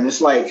him, and it's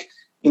like,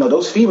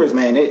 those fevers,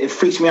 man, it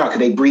freaks me out because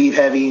they breathe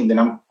heavy, and then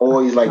I'm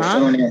always like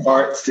feeling their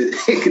hearts, their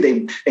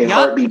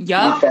heartbeat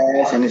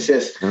fast, and it's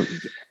just, And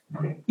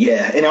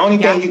the only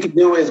thing you can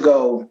do is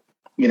go,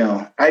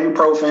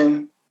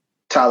 ibuprofen,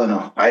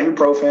 Tylenol,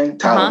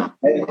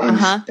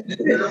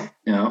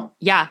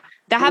 Yeah.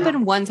 That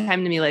happened one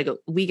time to me like a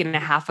week and a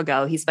half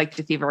ago. He spiked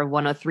a fever of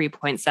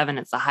 103.7.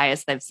 It's the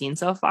highest I've seen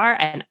so far.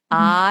 And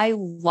I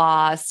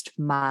lost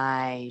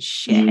my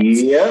shit.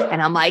 Yep.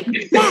 And I'm like,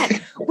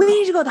 Matt, we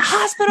need to go to the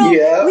hospital.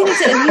 Yeah. We need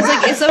to. And he's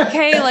like, it's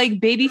okay. Like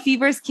baby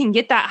fevers can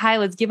get that high.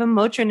 Let's give him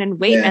Motrin and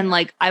wait. Yeah. And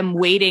like, I'm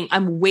waiting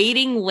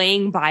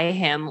laying by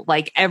him,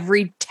 like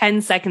every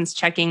 10 seconds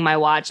checking my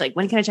watch. Like,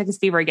 when can I check his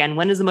fever again?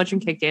 When is the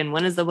Motrin kicked in?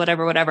 When is the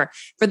whatever.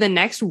 For the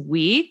next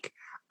week,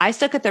 I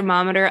stuck a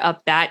thermometer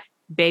up that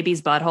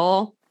baby's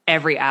butthole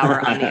every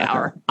hour on the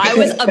hour. I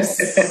was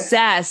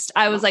obsessed.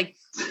 I was like,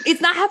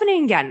 it's not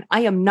happening again. I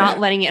am not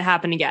letting it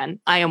happen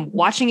again. I am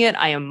watching it.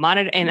 I am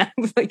monitoring. And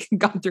I've like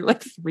gone through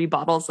like 3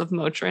 bottles of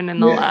Motrin in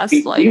the last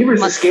like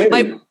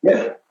month.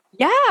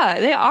 Yeah,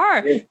 they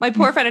are. Yeah. My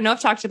poor friend, I know I've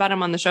talked about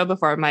him on the show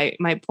before.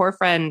 My poor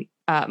friend,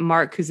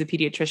 Mark, who's a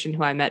pediatrician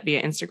who I met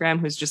via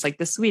Instagram, who's just like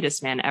the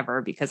sweetest man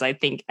ever, because I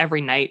think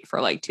every night for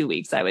like 2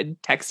 weeks, I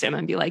would text him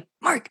and be like,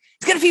 Mark,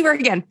 he's got a fever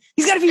again.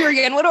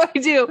 What do I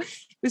do?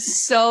 It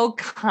was so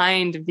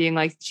kind of being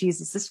like,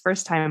 Jesus, this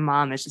first time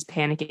mom is just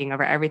panicking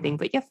over everything.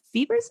 But yeah,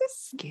 fevers is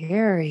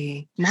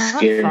scary.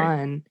 Not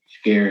fun.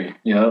 Scary.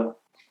 Yep.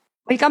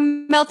 Like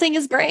I'm melting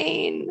his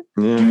brain.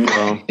 Yeah,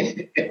 well,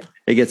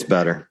 it gets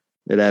better.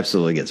 It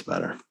absolutely gets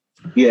better.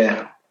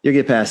 Yeah. You'll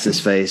get past this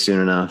phase soon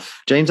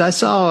enough. James, I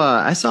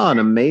saw an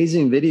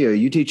amazing video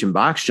you teaching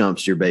box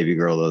jumps to your baby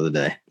girl the other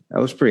day. That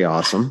was pretty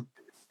awesome.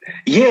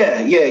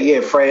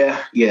 Yeah. Freya.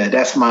 Yeah,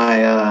 that's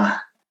my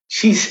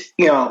she's,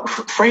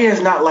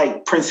 Freya's not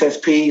like Princess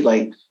P.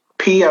 Like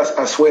P,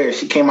 I swear,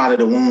 she came out of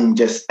the womb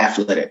just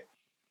athletic.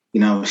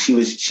 She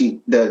was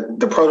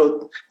the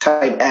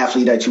prototype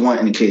athlete that you want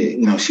in a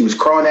kid. She was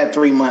crawling at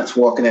 3 months,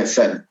 walking at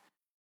 7.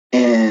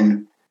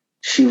 And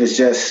she was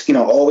just,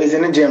 always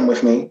in the gym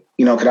with me,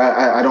 because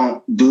I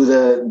don't do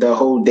the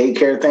whole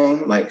daycare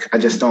thing. Like, I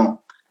just don't,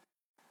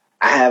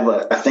 I have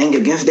a thing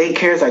against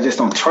daycares. I just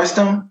don't trust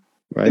them.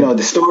 Right.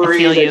 The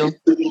stories. I feel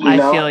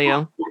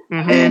you.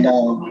 Mm-hmm.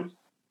 And,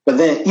 but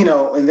then,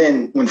 and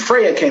then when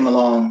Freya came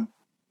along,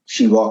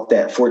 she walked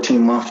at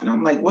 14 months, and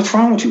I'm like, what's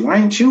wrong with you? Why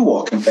aren't you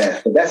walking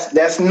fast? But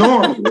that's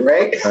normal,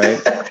 right?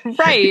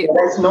 Right.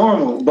 That's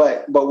normal.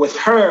 But with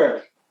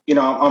her,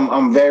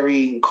 I'm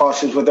very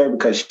cautious with her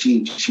because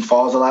she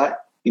falls a lot.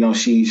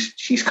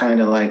 She's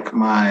kind of like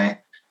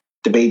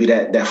the baby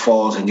that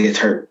falls and gets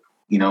hurt.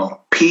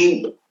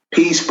 P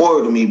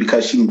spoiled me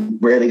because she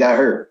rarely got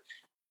hurt,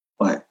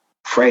 but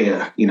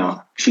Freya,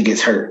 she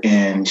gets hurt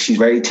and she's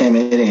very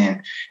timid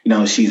and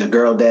she's a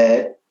girl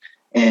dad.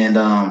 And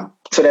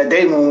so that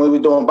day when we were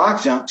doing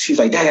box jump, she's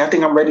like, Daddy, I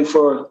think I'm ready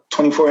for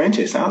 24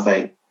 inches. And I was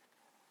like,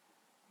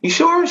 you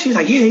sure? She's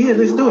like, yeah,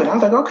 let's do it. I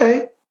was like,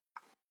 okay.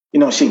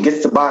 She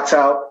gets the box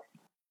out,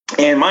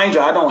 and mind you,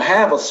 I don't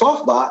have a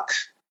soft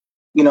box.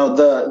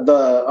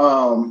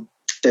 The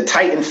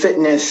Titan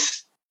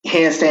Fitness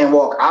handstand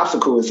walk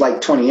obstacle is like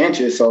 20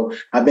 inches, so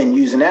I've been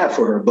using that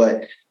for her.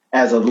 But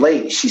as of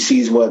late, she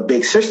sees what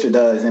big sister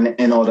does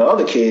and all the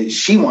other kids.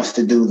 She wants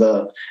to do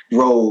the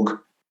rogue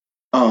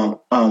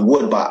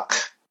wood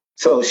box.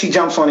 So she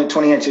jumps on it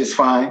 20 inches,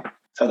 fine.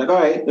 So I was like,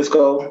 all right, let's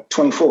go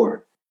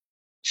 24.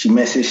 She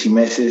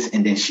misses,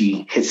 and then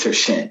she hits her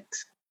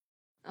shins.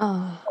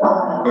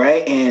 Oh.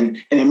 Right.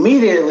 And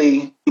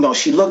immediately,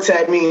 she looks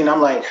at me and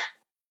I'm like,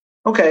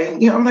 okay,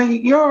 I'm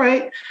like, you're all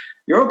right.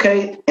 You're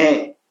okay.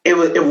 And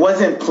it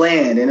wasn't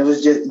planned. And it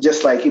was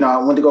just like,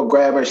 I went to go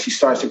grab her. She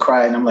starts to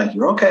cry and I'm like,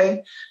 you're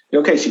okay.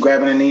 You're okay. She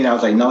grabbing her knee. And I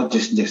was like, no,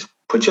 just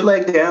put your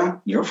leg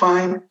down. You're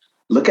fine.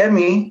 Look at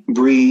me.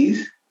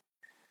 Breathe.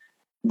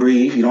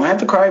 You don't have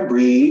to cry.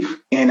 Breathe.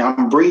 And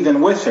I'm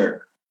breathing with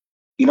her,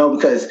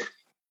 because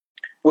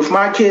with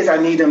my kids,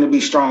 I need them to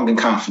be strong and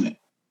confident.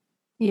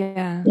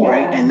 Yeah.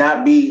 Right. And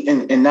not be,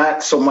 and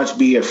not so much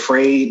be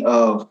afraid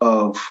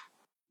of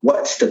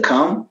what's to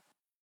come.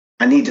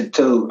 I need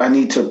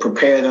to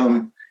prepare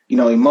them,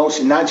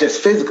 emotion, not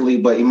just physically,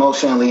 but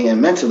emotionally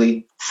and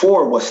mentally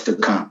for what's to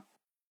come.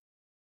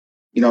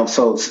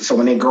 So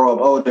when they grow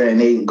up older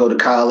and they go to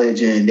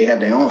college and they have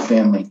their own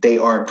family, they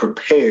are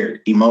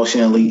prepared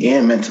emotionally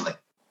and mentally.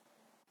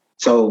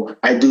 So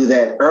I do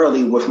that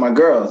early with my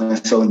girls.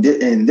 And so,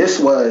 and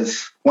this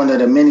was one of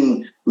the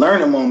many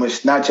learning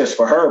moments, not just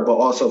for her, but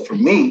also for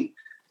me,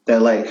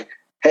 that like,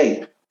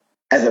 hey,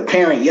 as a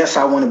parent, yes,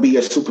 I want to be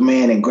a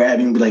Superman and grab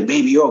you and be like,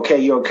 baby, you're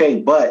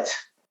okay. But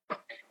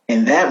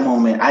in that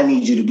moment, I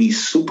need you to be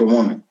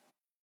Superwoman,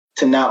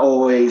 to not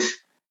always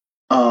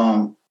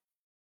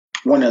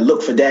want to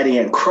look for daddy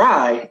and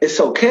cry.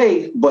 It's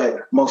okay.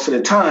 But most of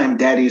the time,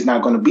 daddy is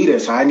not going to be there.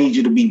 So I need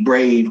you to be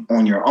brave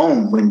on your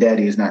own when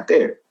daddy is not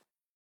there.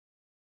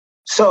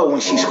 So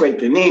when she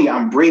scraped her knee,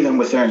 I'm breathing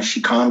with her and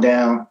she calmed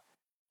down.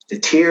 The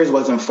tears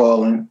wasn't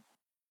falling.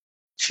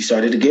 She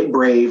started to get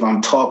brave.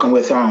 I'm talking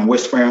with her. I'm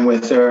whispering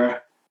with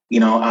her.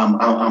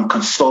 I'm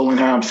consoling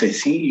her. I'm saying,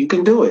 see, you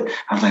can do it.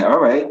 I was like, all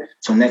right.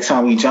 So next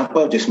time we jump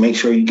up, just make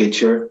sure you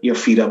get your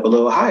feet up a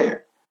little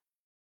higher.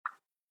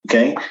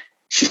 Okay.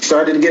 She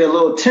started to get a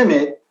little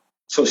timid.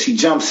 So she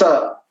jumps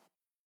up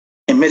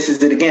and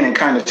misses it again and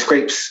kind of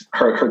scrapes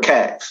her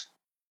calves.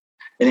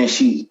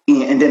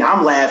 And then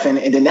I'm laughing,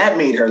 and then that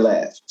made her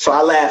laugh. So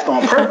I laughed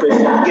on purpose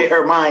to get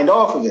her mind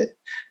off of it.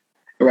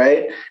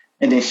 Right.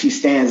 And then she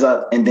stands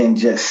up and then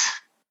just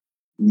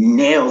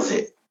nails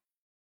it.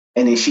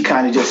 And then she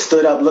kind of just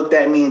stood up, looked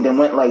at me, and then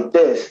went like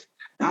this.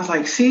 And I was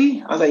like,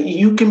 see? I was like,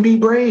 you can be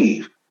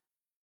brave.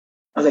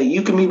 I was like,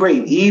 you can be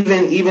brave.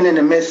 Even in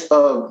the midst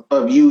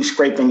of you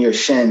scraping your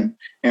shin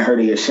and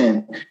hurting your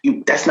shin,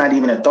 that's not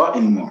even a thought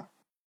anymore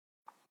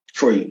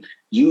for you.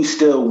 You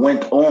still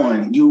went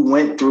on.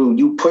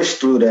 You pushed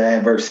through the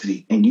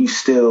adversity, and you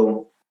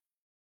still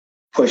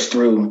pushed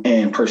through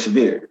and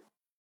persevered.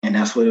 And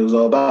that's what it was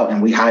all about.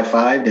 And we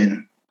high-fived,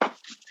 and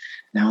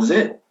that was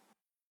it.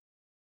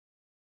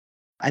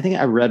 I think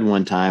I read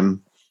one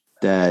time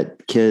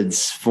that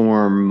kids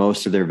form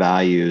most of their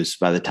values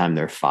by the time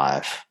they're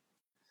 5.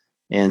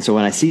 And so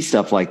when I see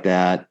stuff like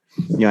that,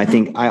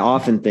 I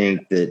often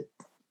think that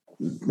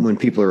when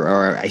people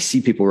I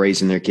see people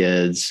raising their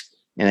kids,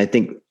 and I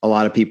think a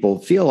lot of people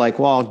feel like,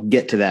 well, I'll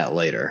get to that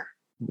later.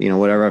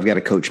 Whatever I've got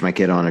to coach my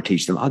kid on or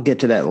teach them, I'll get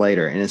to that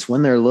later. And it's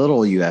when they're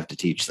little, you have to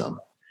teach them.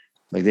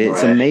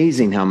 It's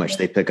amazing how much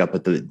they pick up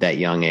at that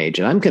young age.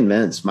 And I'm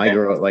convinced my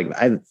girl,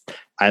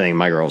 I think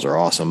my girls are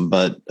awesome,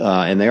 but,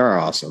 and they are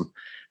awesome,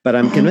 but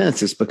I'm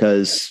convinced it's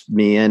because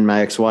me and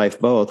my ex-wife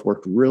both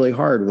worked really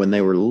hard when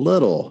they were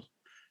little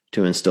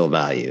to instill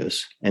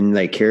values, and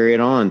they carry it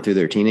on through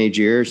their teenage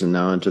years and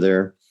now into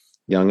their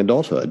young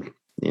adulthood,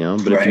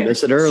 but if you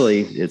miss it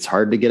early, it's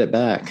hard to get it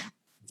back.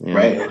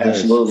 Right.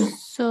 Absolutely.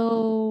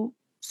 So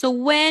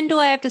when do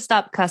I have to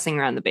stop cussing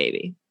around the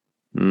baby?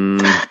 Well,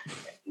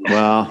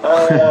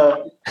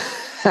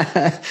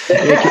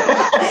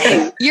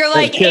 you're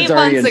like 8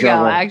 months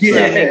ago, actually,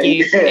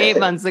 Nikki. 8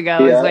 months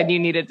ago is when you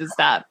needed to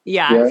stop.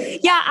 Yeah.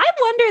 I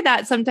wonder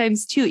that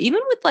sometimes too,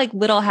 even with like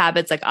little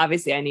habits, like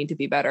obviously I need to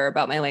be better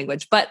about my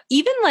language, but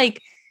even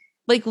like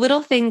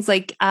little things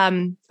like, I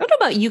don't know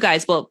about you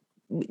guys. Well,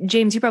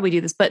 James, you probably do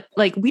this, but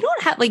like we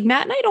don't have, like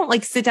Matt and I don't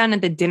like sit down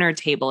at the dinner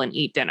table and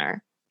eat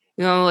dinner.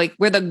 Like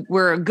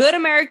we're a good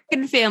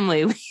American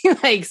family. We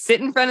like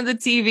sit in front of the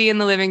TV in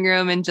the living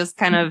room and just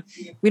kind of,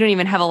 we don't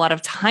even have a lot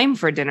of time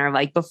for dinner.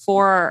 Like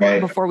before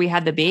we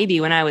had the baby,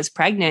 when I was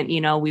pregnant,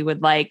 we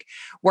would like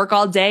work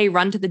all day,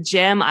 run to the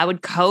gym. I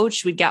would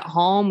coach, we'd get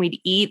home,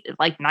 we'd eat at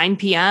like 9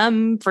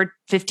 p.m. for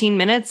 15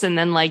 minutes and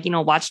then like,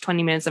 watch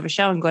 20 minutes of a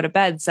show and go to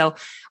bed. So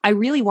I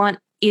really want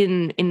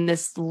in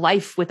this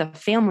life with a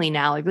family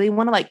now, I really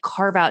want to like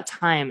carve out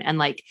time and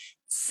like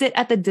sit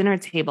at the dinner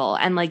table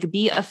and like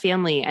be a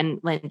family and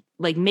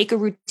like make a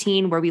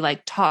routine where we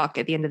like talk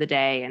at the end of the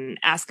day and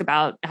ask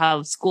about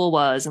how school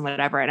was and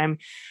whatever. And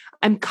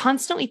I'm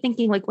constantly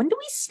thinking like, when do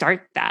we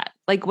start that?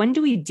 Like, when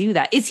do we do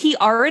that? Is he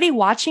already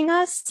watching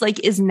us? Like,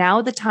 is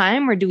now the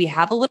time, or do we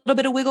have a little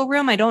bit of wiggle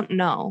room? I don't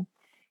know.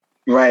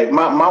 Right.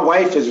 My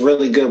wife is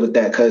really good with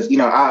that. Cause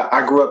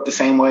I grew up the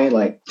same way.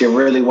 Like there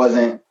really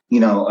wasn't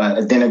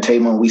a dinner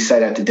table, and we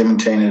sat at the dinner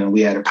table and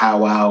we had a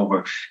powwow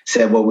or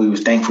said what we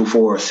was thankful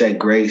for or said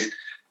grace.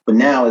 But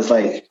now it's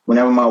like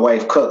whenever my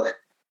wife cook,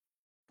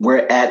 we're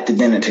at the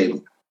dinner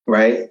table,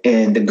 right?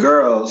 And the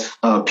girls,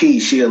 P,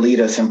 she'll lead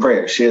us in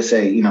prayer. She'll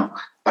say,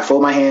 I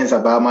fold my hands,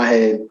 I bow my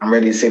head, I'm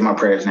ready to say my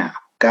prayers now.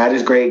 God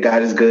is great,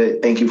 God is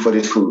good. Thank you for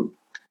this food.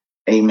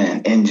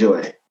 Amen.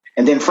 Enjoy.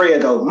 And then Freya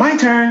go, my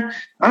turn,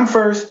 I'm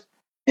first.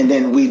 And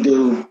then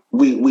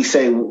we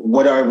say,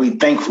 what are we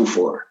thankful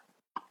for?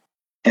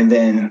 And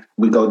then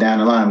we go down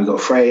the line. We go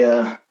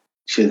Freya,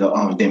 she'll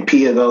go, then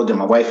Pia go, then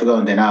my wife will go,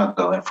 and then I'll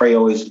go. And Freya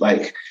always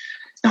like,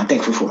 I'm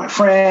thankful for my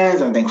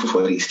friends. I'm thankful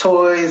for these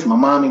toys, my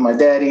mommy, my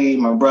daddy,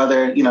 my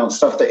brother,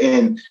 stuff to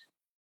end.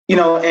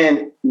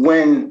 And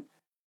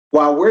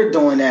while we're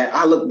doing that,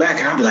 I look back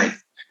and I'll be like,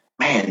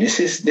 man, this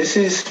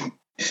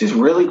is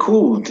really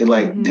cool. To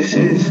like, this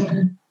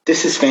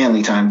is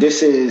family time.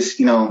 This is,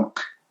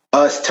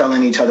 us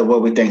telling each other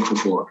what we're thankful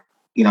for.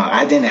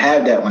 I didn't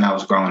have that when I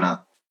was growing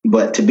up,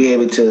 but to be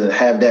able to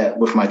have that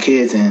with my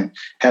kids and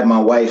have my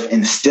wife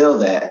instill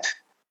that,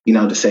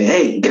 to say,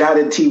 hey, get out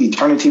of the TV,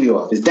 turn the TV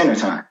off. It's dinner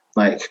time.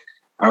 Like,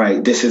 all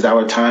right, this is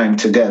our time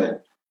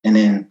together. And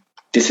then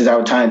this is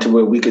our time to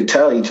where we could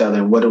tell each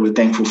other what are we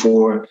thankful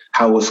for,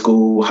 how was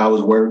school, how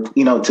was work,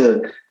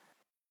 to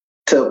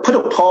put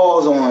a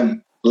pause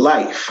on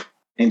life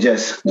and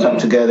just come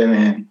together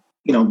and,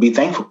 be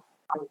thankful.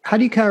 How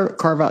do you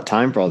carve out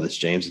time for all this,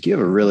 James? Like you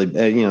have a really,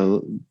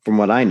 from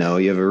what I know,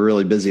 you have a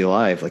really busy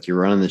life. Like you're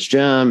running this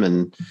gym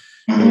and,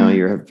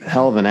 you're a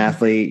hell of an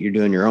athlete. You're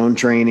doing your own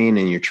training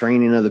and you're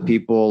training other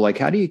people. Like,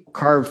 how do you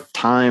carve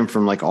time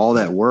from like all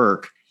that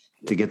work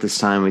to get this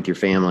time with your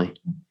family?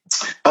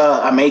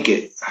 I make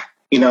it.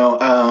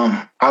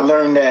 I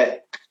learned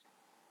that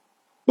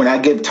when I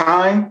give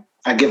time,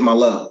 I give my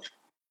love.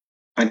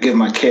 I give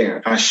my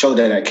care. I show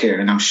that I care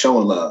and I'm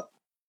showing love.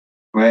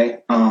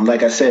 Right.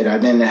 Like I said, I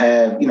didn't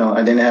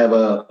have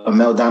a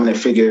male dominant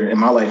figure in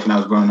my life when I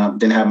was growing up.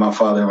 Didn't have my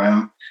father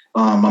around.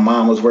 My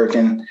mom was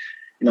working,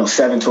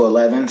 7 to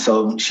 11.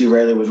 So she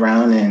rarely was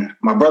around and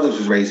my brothers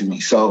was raising me.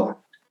 So,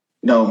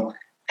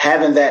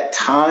 having that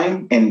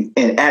time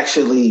and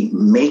actually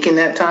making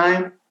that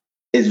time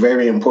is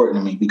very important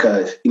to me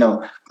because,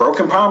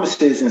 broken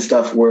promises and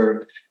stuff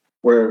were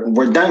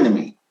done to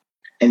me.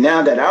 And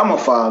now that I'm a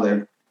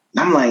father,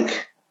 I'm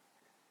like,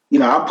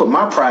 I put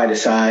my pride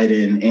aside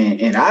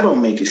and I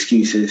don't make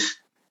excuses.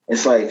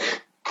 It's like,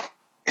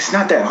 it's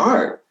not that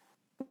hard.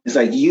 It's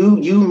like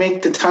you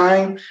make the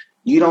time,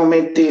 you don't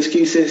make the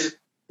excuses,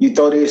 you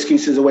throw the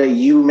excuses away,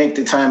 you make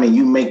the time and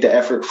you make the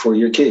effort for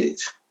your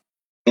kids.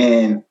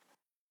 And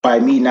by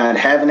me not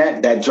having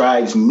that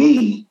drives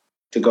me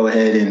to go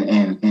ahead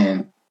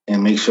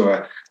and make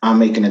sure I'm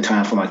making the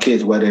time for my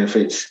kids, whether if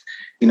it's,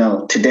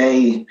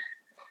 today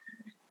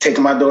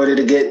taking my daughter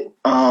to get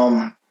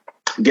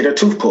her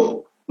tooth pulled.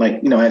 Like,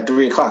 at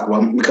 3:00.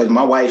 Well, because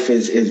my wife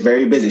is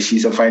very busy.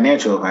 She's a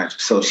financial advisor.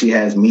 So she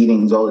has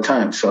meetings all the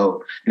time.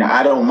 So,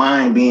 I don't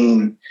mind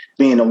being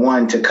the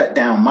one to cut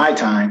down my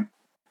time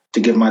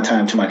to give my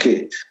time to my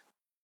kids.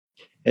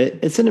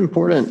 It's an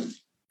important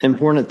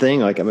thing.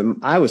 Like,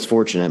 I was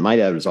fortunate. My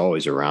dad was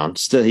always around.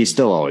 He's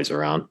still always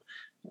around.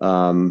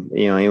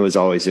 He was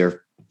always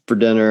there for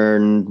dinner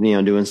and,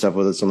 doing stuff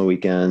with us on the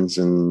weekends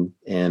and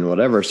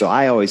whatever. So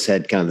I always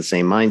had kind of the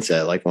same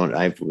mindset. Like when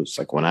I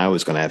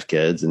was going to have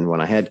kids and when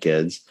I had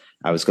kids,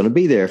 I was going to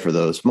be there for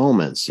those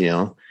moments,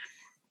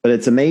 but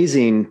it's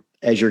amazing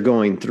as you're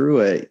going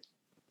through it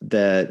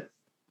that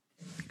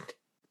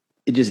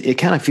it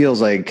kind of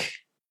feels like,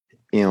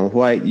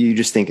 why you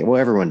just think, well,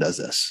 everyone does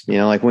this,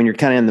 like when you're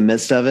kind of in the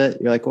midst of it,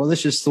 you're like, well,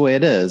 that's just the way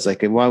it is.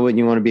 Like, why wouldn't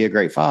you want to be a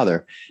great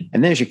father?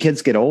 And then as your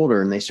kids get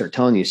older and they start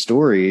telling you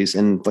stories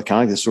and kind of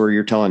like the story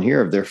you're telling here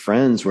of their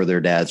friends where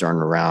their dads aren't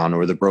around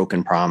or the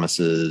broken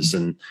promises.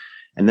 And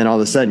then all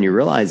of a sudden you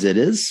realize it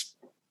is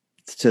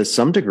to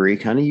some degree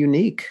kind of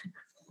unique,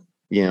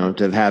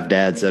 to have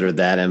dads that are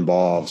that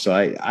involved. So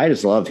I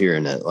just love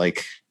hearing it.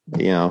 Like,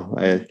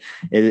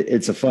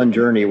 it's a fun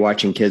journey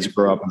watching kids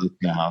grow up in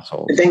the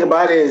household. The thing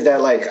about it is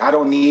that, like, I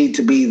don't need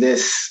to be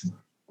this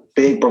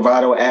big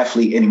bravado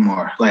athlete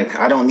anymore. Like,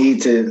 I don't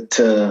need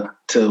to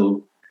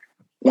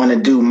want to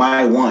do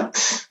my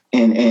wants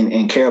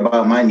and care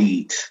about my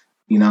needs.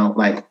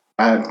 Like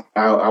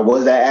I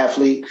was that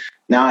athlete.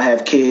 Now I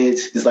have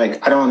kids. It's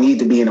like, I don't need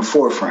to be in the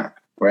forefront.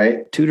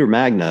 Right. Tudor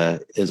Magna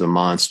is a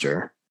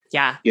monster.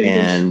 Yeah.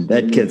 And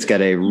that kid's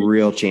got a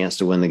real chance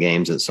to win the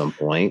games at some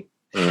point.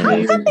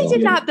 How come they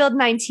did not build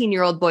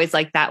 19-year-old boys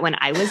like that when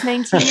I was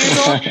 19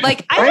 years old?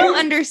 Like, I don't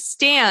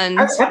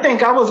understand. I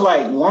think I was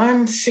like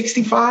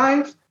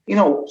 165,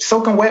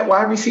 soaking wet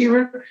wide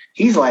receiver.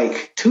 He's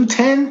like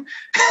 210.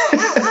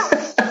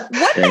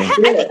 What the heck?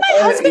 I think my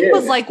husband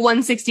was like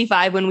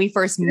 165 when we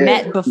first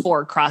met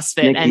before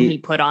CrossFit, and he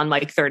put on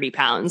like 30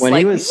 pounds.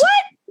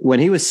 When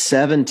he was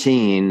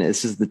 17,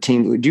 this is the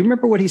team. Do you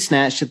remember what he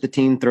snatched at the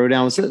team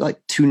throwdown? Was it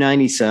like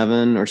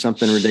 297 or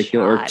something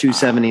ridiculous, or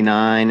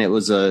 279? It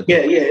was it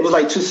was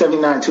like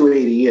 279,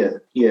 280.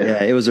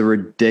 Yeah. It was a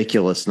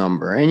ridiculous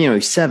number. And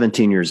he's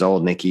 17 years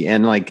old, Nikki,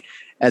 and like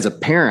as a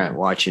parent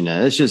watching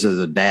it. It's just as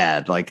a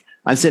dad. Like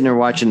I'm sitting there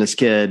watching this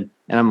kid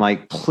and I'm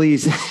like,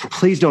 please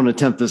don't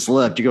attempt this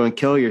lift. You're going to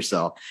kill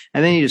yourself.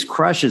 And then he just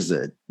crushes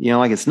it,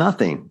 like it's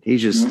nothing.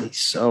 He's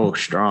so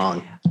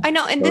strong. I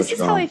know. And this is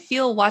how I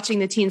feel watching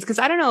the teens. Cause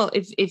I don't know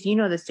if you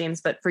know this,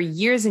 James, but for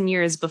years and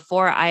years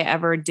before I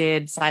ever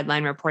did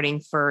sideline reporting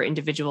for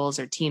individuals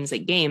or teams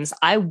at games,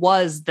 I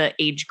was the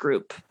age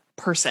group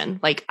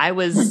person. Like I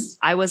was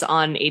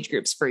on age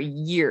groups for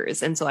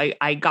years. And so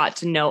I got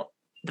to know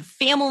the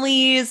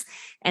families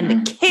and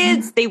the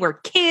kids. They were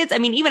kids. I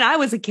mean, even I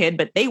was a kid,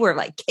 but they were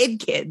like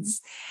kids.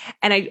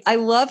 And I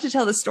love to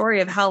tell the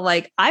story of how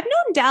like I've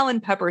known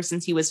Dallin Pepper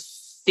since he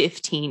was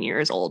 15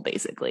 years old,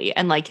 basically.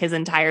 And like his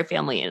entire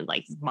family and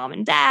like his mom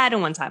and dad.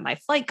 And one time my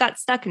flight got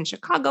stuck in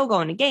Chicago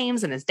going to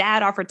games and his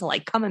dad offered to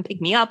like come and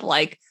pick me up.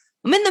 Like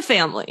I'm in the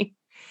family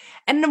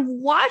and I've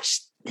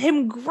watched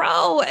him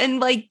grow and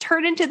like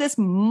turn into this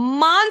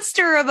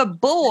monster of a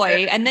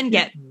boy and then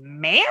get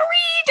married.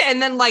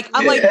 And then like,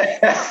 I'm like,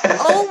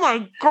 oh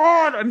my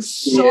God, I'm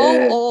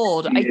so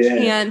old.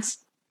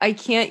 I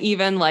can't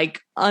even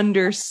like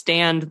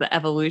understand the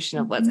evolution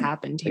of what's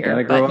happened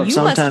here. But you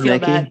must feel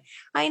that.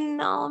 I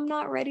know I'm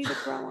not ready to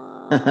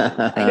grow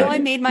up. I know I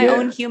made my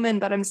own human,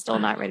 but I'm still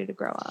not ready to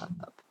grow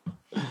up.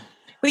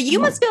 But you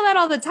must feel that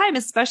all the time,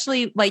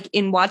 especially like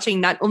in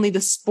watching not only the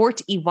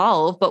sport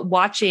evolve, but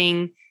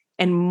watching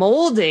and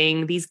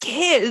molding these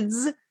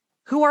kids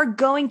who are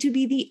going to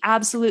be the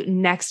absolute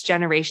next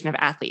generation of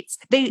athletes.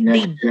 They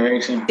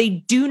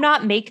do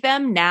not make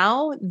them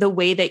now the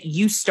way that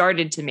you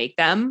started to make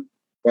them.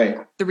 Right.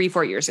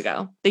 3-4 years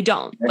ago. They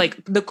don't. Right.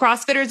 Like the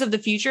CrossFitters of the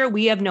future,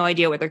 we have no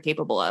idea what they're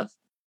capable of.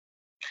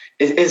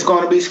 It's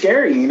going to be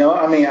scary.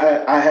 I mean,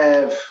 I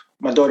have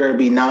my daughter will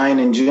be 9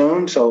 in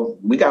June. So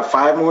we got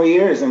 5 more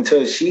years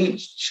until she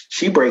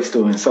breaks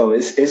through. And so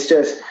it's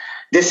just,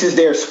 this is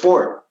their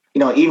sport.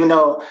 Even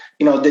though,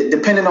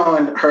 depending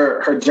on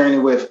her journey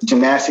with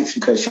gymnastics,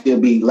 because she'll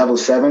be level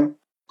 7.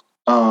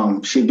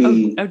 She'd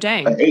be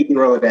dang. An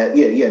 8-year-old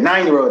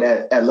 9-year-old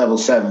at level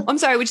 7. I'm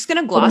sorry, we're just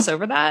gonna gloss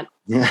over that.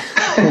 Yeah.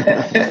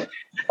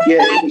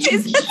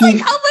 It's like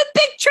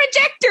Olympic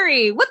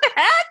trajectory. What the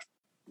heck?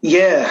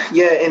 Yeah.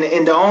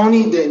 And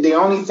the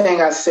only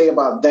thing I say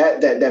about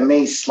that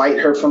may slight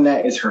her from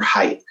that is her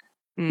height.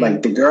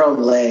 Like the girl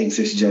legs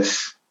is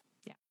just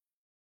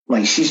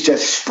like she's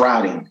just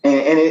sprouting.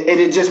 And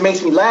it just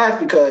makes me laugh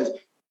because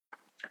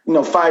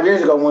 5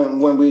 years ago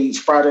when we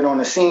sprouted on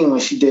the scene,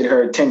 when she did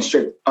her 10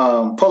 strict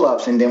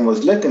pull-ups and then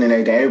was lifting and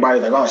everything, everybody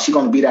was like, oh, she's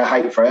going to be that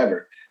height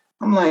forever.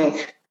 I'm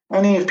like,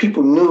 if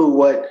people knew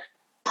what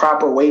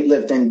proper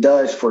weightlifting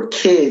does for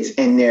kids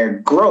and their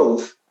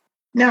growth,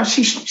 now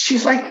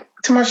she's like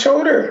to my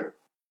shoulder.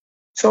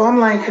 So I'm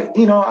like,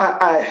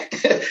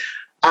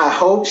 I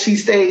hope she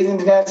stays in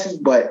gymnastics,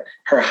 but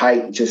her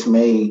height just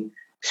may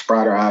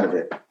sprout her out of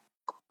it.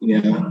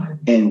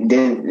 And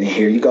then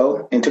here you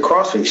go into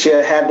CrossFit.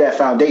 She'll have that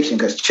foundation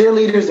because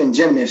cheerleaders and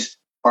gymnasts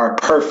are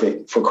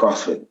perfect for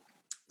CrossFit.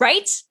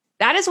 Right?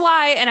 That is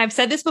why, and I've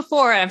said this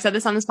before, and I've said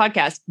this on this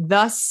podcast,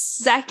 the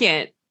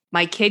second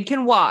my kid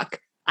can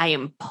walk, I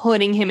am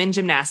putting him in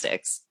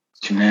gymnastics.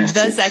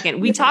 The second.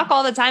 We talk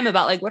all the time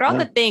about like, what are all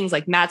the things,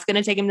 like Matt's going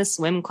to take him to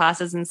swim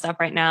classes and stuff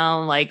right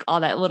now. Like all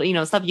that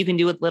little, stuff you can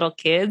do with little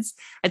kids.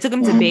 I took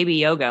him to baby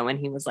yoga when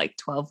he was like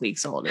 12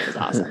 weeks old. It was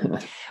awesome.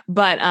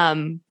 But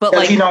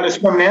does he know how to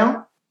swim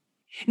now?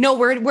 No,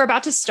 we're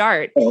about to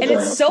start. And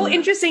it's so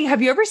interesting.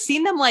 Have you ever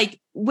seen them like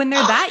when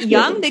they're that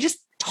young, they just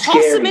toss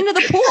them into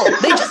the pool.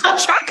 They just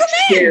chuck them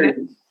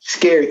in.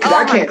 Scary. Because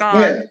I can't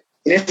swim.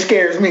 It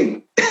scares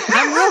me.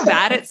 I'm real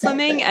bad at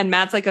swimming and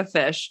Matt's like a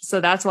fish.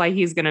 So that's why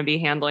he's going to be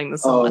handling the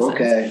swim lessons.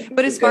 Okay.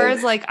 But as far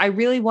as like, I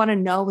really want to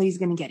know what he's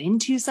going to get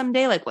into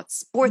someday, like what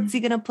sports he's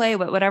going to play,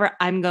 whatever.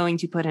 I'm going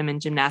to put him in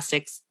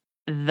gymnastics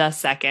the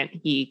second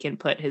he can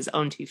put his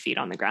own 2 feet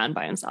on the ground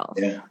by himself.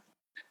 Yeah.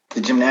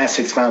 The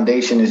gymnastics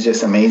foundation is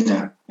just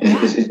amazing.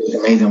 It's just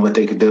amazing what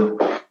they could do.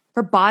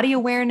 For body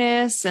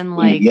awareness and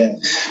like,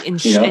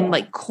 and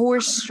like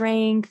core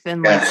strength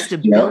and like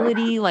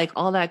stability, like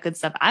all that good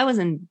stuff. I was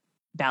in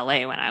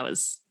ballet when I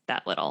was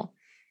that little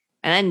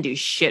and that didn't do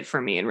shit for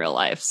me in real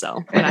life.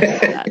 So when I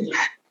did that.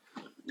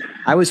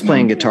 I was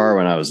playing guitar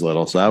when I was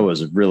little, so I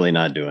was really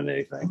not doing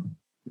anything.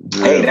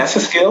 Hey, that's a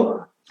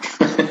skill.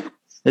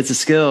 It's a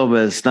skill,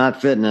 but it's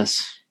not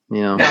fitness,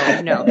 No.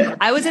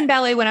 I was in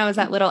ballet when I was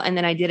that little, and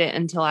then I did it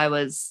until I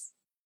was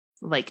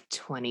like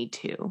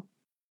 22.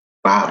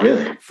 Wow,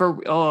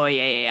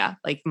 really? Yeah.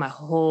 Like my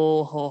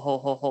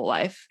whole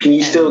life. Can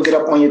you still get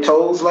up on your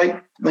toes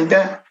like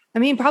that? I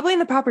mean, probably in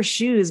the proper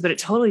shoes, but it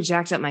totally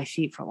jacked up my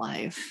feet for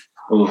life.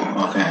 Ooh,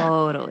 okay.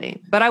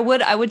 Totally. But I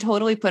would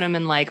totally put him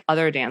in like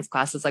other dance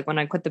classes. Like when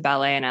I quit the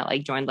ballet and I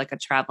like joined like a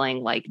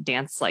traveling like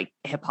dance like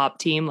hip hop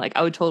team, like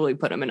I would totally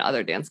put him in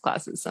other dance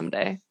classes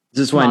soday. Is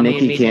this why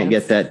Nikki can't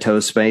get that Toe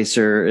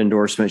Spacer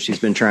endorsement she's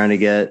been trying to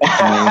get?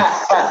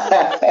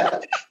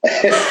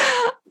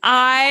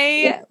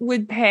 I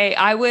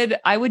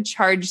would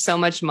charge so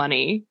much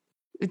money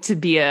to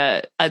be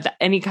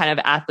any kind of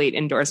athlete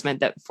endorsement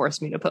that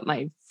forced me to put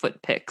my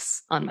foot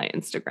pics on my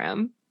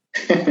Instagram.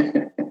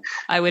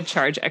 I would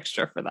charge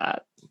extra for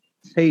that.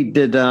 Hey,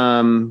 did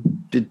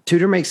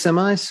Tudor make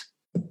semis?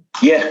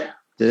 Yeah.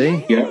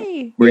 Did he?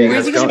 Yeah.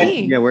 Where's he going to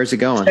be? Yeah, where's it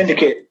going?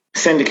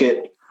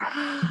 Syndicate.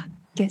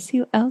 Guess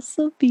who else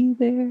will be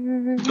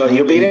there? Oh,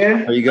 you'll be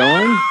there? Are you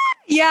going?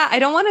 Yeah, I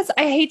don't want to.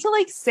 I hate to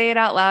like say it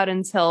out loud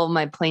until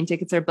my plane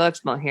tickets are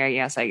booked. Well, here,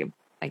 yes, I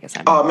guess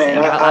I'm saying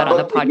it out loud on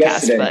the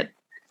podcast,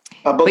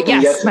 but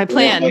yes, my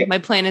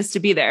plan is to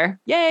be there.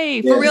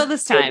 Yay, for real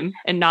this time,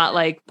 and not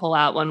like pull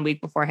out 1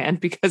 week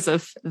beforehand because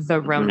of the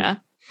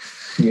Rona.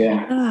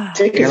 Yeah,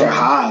 tickets are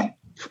high.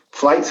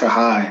 Flights are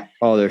high.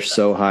 Oh, they're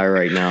so high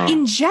right now.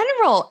 In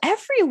general,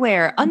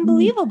 everywhere,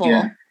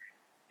 unbelievable.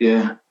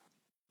 Yeah.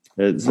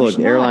 Look,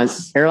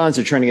 airlines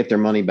are trying to get their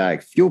money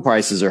back. Fuel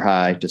prices are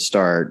high to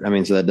start. I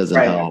mean, so that doesn't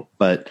help.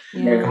 But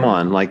come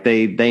on, like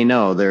they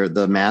know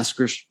the mask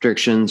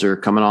restrictions are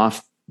coming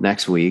off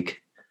next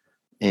week,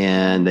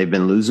 and they've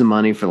been losing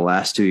money for the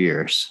last 2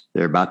 years.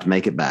 They're about to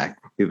make it back.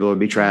 People will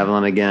be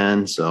traveling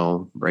again,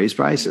 so raise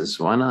prices.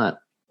 Why not?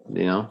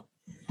 You know.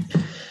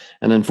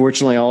 And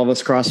unfortunately, all of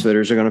us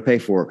CrossFitters are going to pay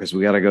for it because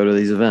we got to go to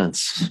these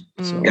events.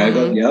 So. Gotta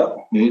go. Yep.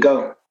 Here you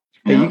go.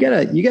 Hey, you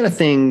got a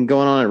thing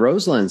going on at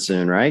Roseland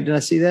soon, right? Did I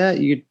see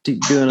that? You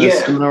doing a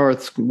seminar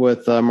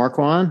with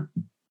Marquand?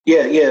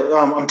 Yeah.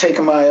 I'm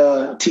taking my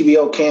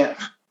TBO camp,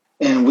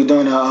 and we're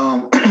doing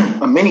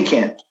a mini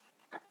camp,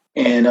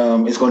 and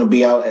it's going to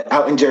be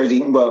out in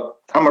Jersey. Well,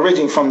 I'm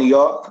originally from New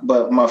York,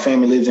 but my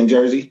family lives in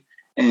Jersey,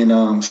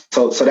 and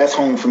so that's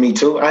home for me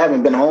too. I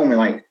haven't been home in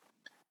like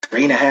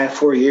 3.5,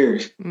 4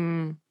 years.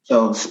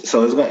 So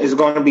it's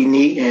going to be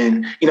neat.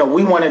 And,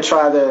 we want to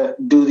try to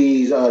do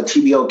these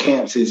TBO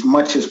camps as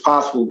much as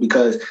possible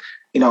because,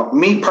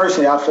 me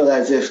personally, I feel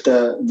as if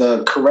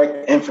the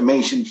correct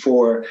information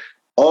for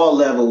all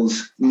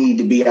levels need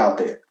to be out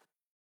there,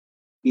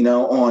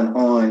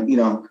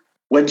 on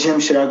what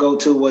gym should I go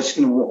to?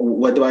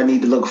 What do I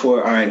need to look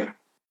for? All right.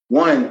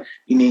 One,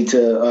 you need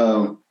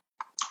to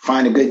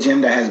find a good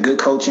gym that has good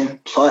coaching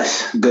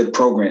plus good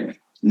programming.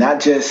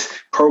 Not just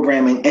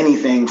programming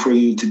anything for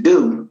you to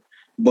do,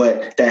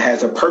 but that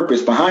has a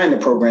purpose behind the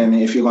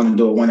programming if you're going to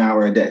do it 1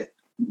 hour a day,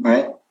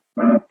 right?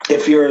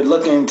 If you're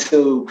looking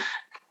to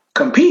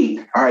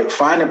compete, all right,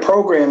 find a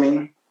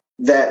programming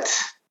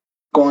that's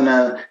going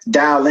to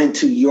dial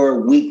into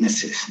your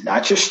weaknesses,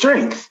 not your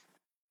strength,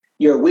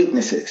 your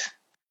weaknesses.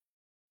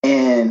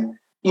 And,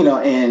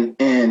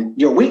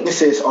 and your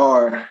weaknesses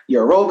are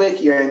your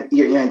aerobic,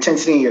 your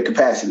intensity, and your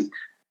capacity.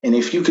 And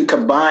if you could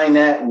combine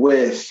that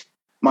with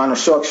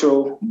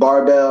monostructural,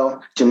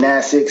 barbell,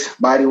 gymnastics,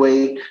 body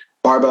weight,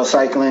 barbell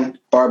cycling,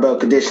 barbell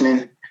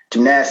conditioning,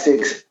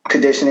 gymnastics,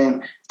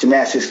 conditioning,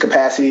 gymnastics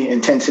capacity,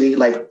 intensity,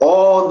 like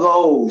all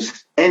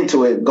those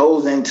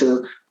goes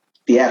into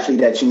the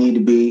athlete that you need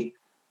to be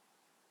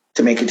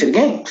to make it to the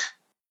games,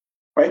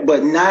 right?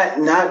 But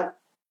not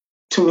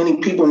too many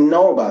people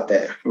know about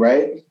that,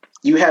 right?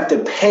 You have to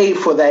pay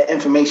for that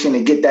information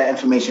to get that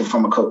information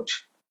from a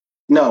coach.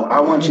 No,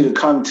 I want you to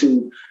come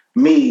to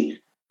me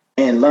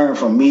and learn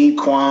from me,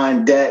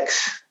 Quan,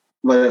 Dex,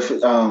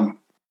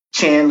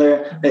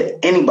 Chandler,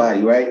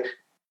 anybody, right?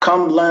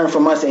 Come learn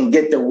from us and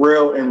get the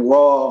real and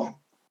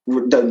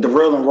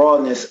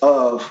rawness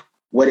of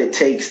what it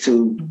takes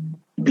to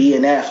be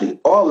an athlete.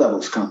 All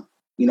levels come.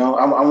 I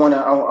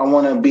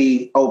want to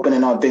be open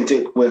and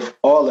authentic with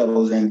all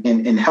levels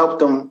and help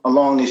them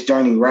along this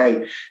journey,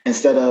 right?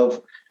 Instead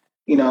of,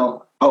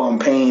 I'm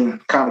paying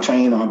comp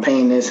train, or I'm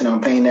paying this and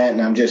I'm paying that,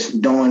 and I'm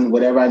just doing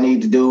whatever I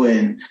need to do.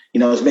 And,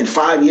 it's been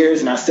 5 years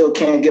and I still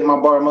can't get my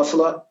bar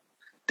muscle up.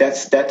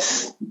 That's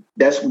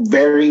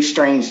very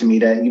strange to me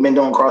that you've been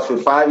doing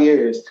CrossFit 5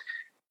 years.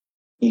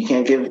 You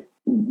can't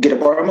get a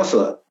bar muscle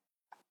up.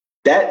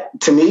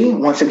 That, to me,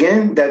 once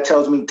again, that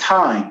tells me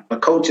time. A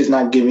coach is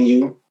not giving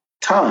you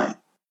time,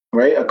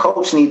 right? A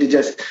coach need to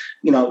just,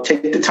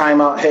 take the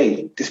time out.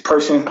 Hey, this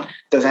person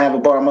doesn't have a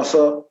bar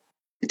muscle up.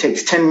 It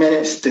takes 10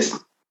 minutes to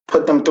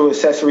put them through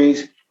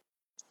accessories,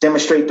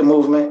 demonstrate the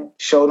movement,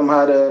 show them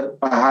how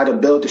to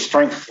build the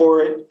strength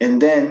for it,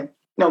 and then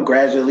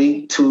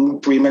gradually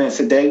 2-3 minutes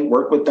a day,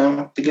 work with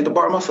them to get the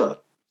bar muscle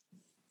up.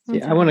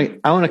 Yeah, I want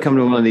to come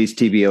to one of these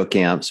TBO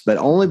camps, but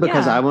only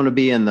because I want to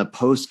be in the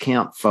post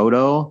camp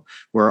photo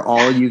where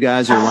all you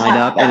guys are lined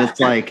up, and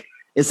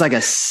it's like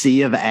a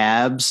sea of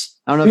abs.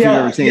 I don't know if you've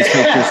ever seen these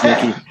pictures,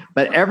 Nikki,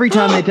 but every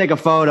time they take a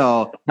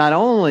photo, not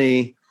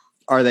only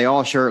are they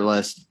all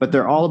shirtless, but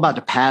they're all about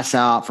to pass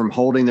out from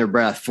holding their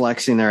breath,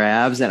 flexing their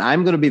abs, and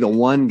I'm going to be the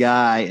one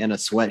guy in a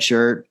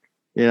sweatshirt.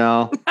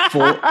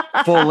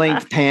 Full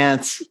length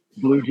pants,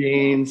 blue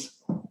jeans.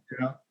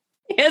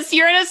 Yes,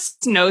 you're in a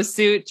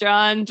snowsuit,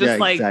 John.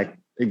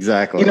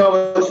 Exactly.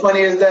 What's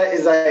funny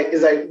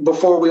is like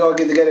before we all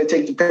get together and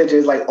take the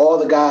pictures, like all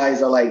the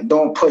guys are like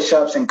doing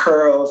push-ups and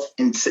curls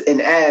and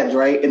abs,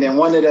 right? And then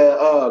one of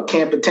the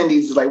camp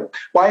attendees is like,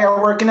 "Why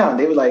y'all working out?" And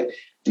they were like,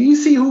 do you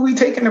see who we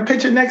taking a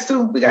picture next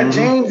to? We got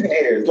James in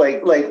here.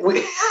 Like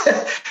we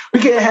we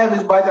can't have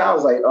his bike. I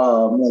was like,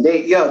 oh man,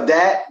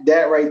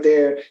 that right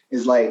there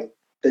is like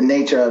the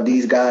nature of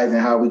these guys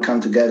and how we come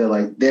together.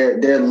 Like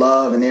their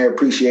love and their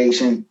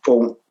appreciation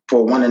for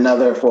one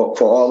another, for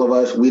all of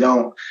us. We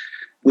don't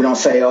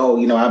say, oh,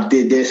 I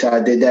did this, I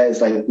did that.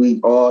 It's like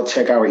we all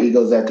check our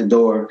egos at the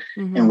door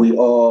and we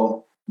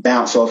all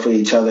bounce off of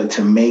each other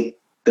to make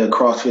the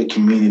CrossFit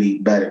community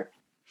better.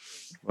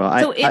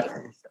 Well,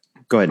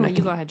 go ahead, Nick.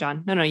 You go ahead,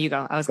 John. No, you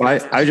go. I was going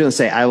to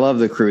say, I love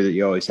the crew that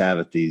you always have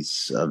at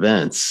these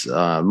events.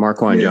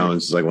 Marquand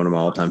Jones is like one of my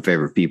all-time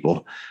favorite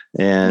people.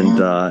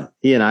 And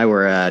he and I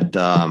were at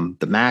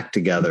the MAC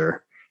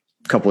together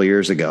a couple of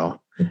years ago.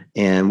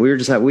 And we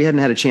hadn't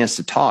had a chance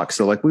to talk.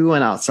 So like we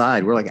went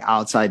outside. We're like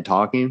outside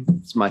talking.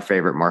 It's my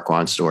favorite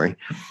Marquand story.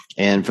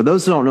 And for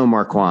those who don't know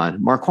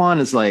Marquand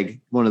is like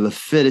one of the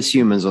fittest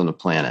humans on the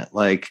planet.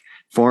 Like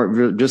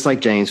just like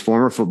James,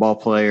 former football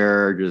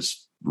player,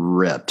 just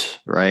ripped,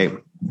 right?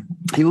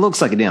 He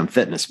looks like a damn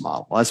fitness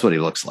model. That's what he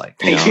looks like.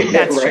 That's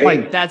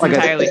true. That's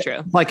entirely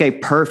true. Like a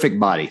perfect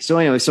body. So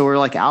anyway, we're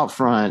like out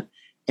front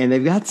and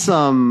they've got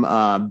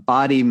some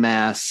body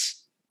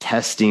mass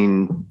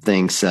testing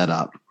thing set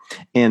up.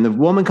 And the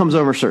woman comes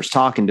over and starts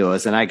talking to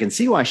us. And I can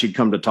see why she'd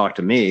come to talk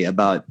to me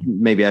about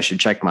maybe I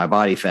should check my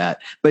body fat.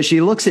 But she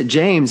looks at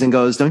James and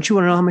goes, don't you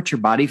want to know how much your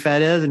body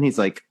fat is? And he's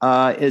like,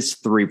 it's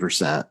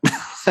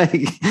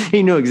 3%.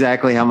 He knew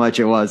exactly how much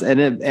it was.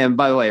 And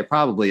by the way, it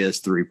probably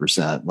is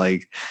 3%,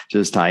 like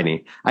just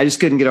tiny. I just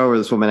couldn't get over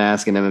this woman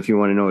asking him if you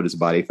want to know what his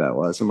body fat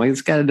was. I'm like,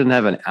 this guy didn't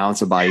have an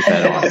ounce of body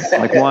fat on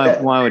him.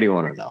 Like, why would he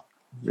want to know?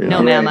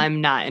 No, ma'am,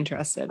 I'm not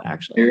interested,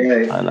 actually.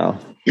 Right. I know.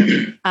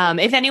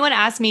 If anyone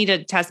asked me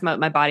to test what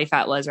my body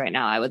fat was right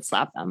now, I would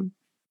slap them.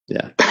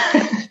 Yeah.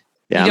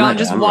 You don't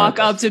just walk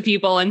up to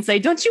people and say,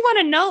 don't you want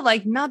to know?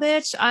 Like, no,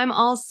 bitch, I'm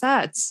all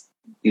set.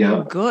 Yeah.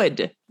 I'm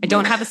good. I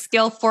don't have a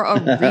scale for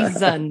a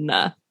reason.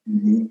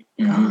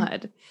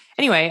 God.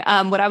 Anyway,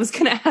 what I was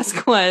going to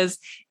ask was,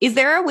 is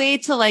there a way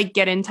to like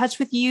get in touch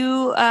with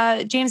you,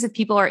 James, if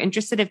people are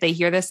interested, if they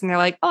hear this and they're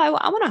like, oh,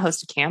 I want to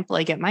host a camp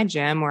like at my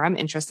gym, or I'm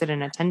interested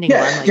in attending one.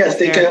 Like, yes,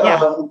 they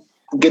can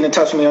get in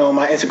touch with me on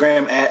my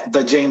Instagram at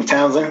the James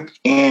Townsend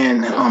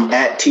and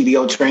at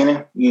TBO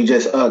Training. You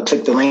just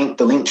click the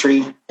link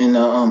tree in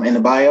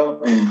the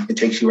bio, and it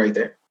takes you right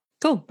there.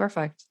 Cool,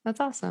 perfect. That's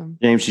awesome.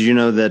 James, did you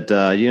know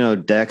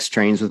that Dex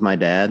trains with my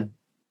dad?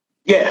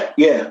 Yeah.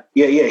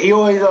 He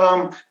always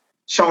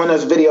showing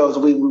us videos.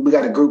 We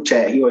got a group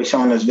chat. He always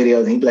showing us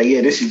videos, and he'd be like,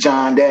 "Yeah, this is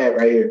John Dad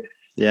right here."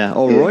 Yeah.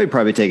 Oh, yeah. Roy would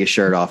probably take his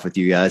shirt off with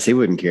you guys. He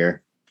wouldn't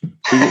care.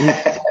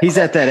 He's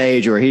at that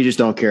age where he just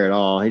don't care at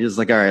all. He's just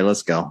like, all right,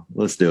 let's go.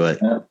 Let's do it.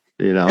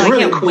 Yeah. I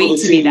can't wait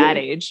to be that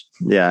age.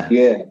 Yeah.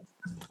 Yeah.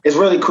 It's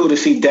really cool to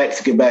see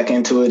Dex get back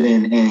into it.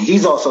 And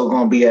he's also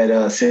going to be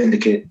at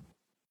Syndicate,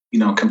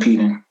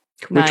 competing.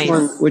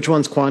 Nice. Which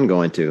one's Quan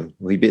going to?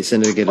 Will he be at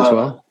Syndicate as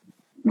well?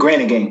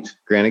 Granite Games.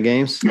 Granite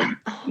Games? Yeah.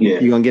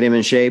 You going to get him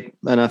in shape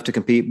enough to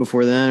compete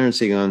before then? Or is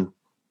he going,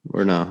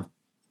 or no?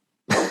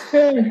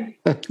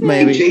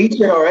 Maybe. He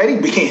should already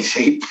be in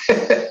shape.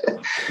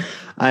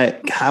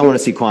 I want to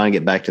see Quan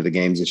get back to the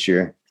games this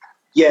year.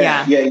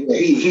 Yeah.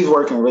 He's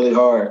working really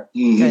hard.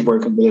 He's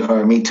working really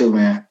hard. Me too,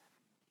 man.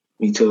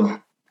 Me too.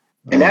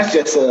 And that's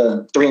just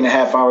a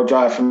 3.5 hour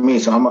drive for me.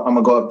 So I'm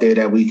gonna go up there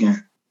that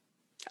weekend.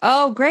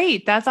 Oh,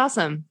 great. That's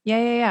awesome.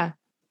 Yeah.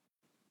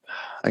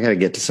 I got to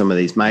get to some of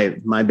these.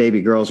 My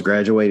baby girl's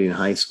graduating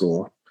high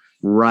school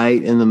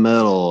right in the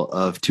middle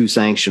of 2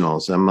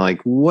 sanctionals. I'm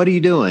like, what are you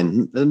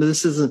doing?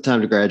 This isn't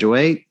time to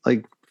graduate.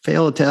 Like,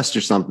 fail a test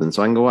or something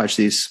so I can go watch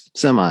these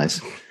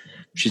semis.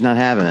 She's not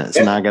having it.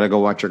 So now I got to go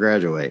watch her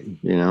graduate,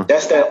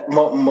 That's that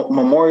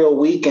Memorial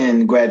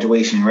Weekend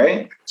graduation,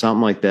 right?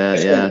 Something like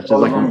that. That's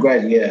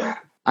yeah.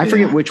 I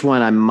forget which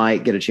one I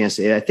might get a chance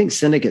to. I think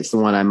Syndicate's the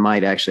one I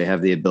might actually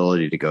have the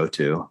ability to go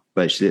to.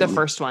 But the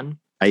first one.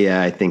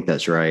 Yeah, I think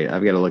that's right.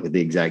 I've got to look at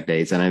the exact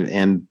dates.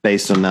 And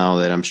based on now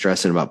that I'm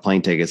stressing about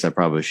plane tickets, I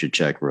probably should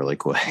check really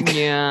quick.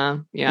 Yeah.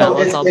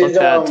 Let's all book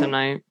that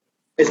tonight.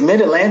 Is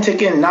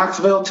Mid-Atlantic in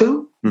Knoxville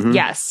too? Mm-hmm.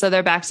 Yes. So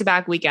they're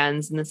back-to-back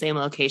weekends in the same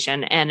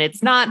location. And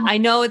I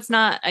know it's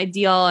not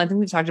ideal. I think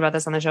we've talked about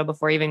this on the show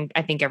before. Even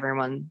I think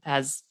everyone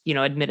has,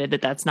 admitted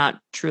that that's not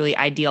truly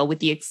ideal, with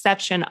the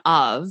exception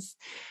of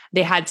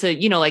they had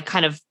to,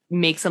 kind of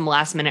make some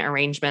last minute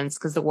arrangements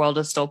because the world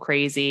is still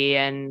crazy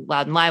and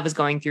Loud and Live was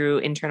going through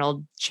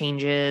internal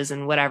changes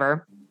and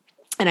whatever.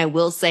 And I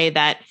will say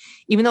that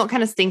even though it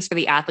kind of stinks for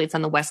the athletes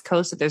on the West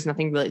Coast, that there's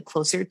nothing really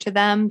closer to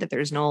them, that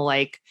there's no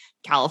like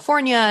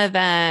California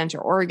event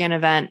or Oregon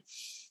event,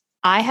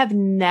 I have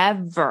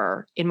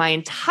never in my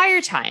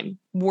entire time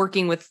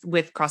working with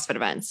CrossFit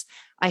events,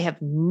 I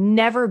have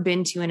never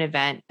been to an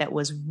event that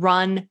was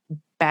run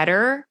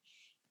better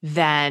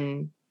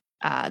than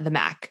the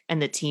MAC and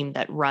the team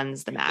that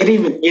runs the MAC.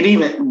 It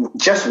even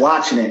just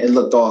watching it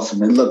looked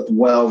awesome. It looked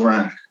well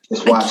run.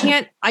 Just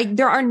watching.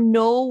 There are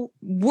no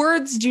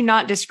words do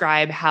not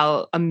describe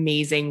how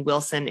amazing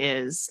Wilson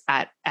is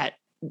at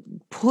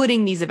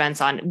putting these events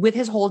on with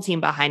his whole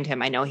team behind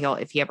him. I know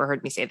if he ever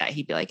heard me say that,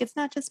 he'd be like, it's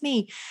not just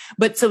me.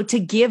 But so to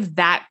give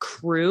that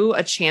crew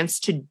a chance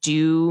to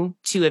do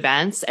 2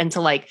 events and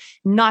to like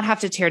not have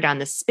to tear down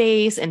the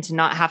space and to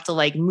not have to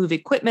like move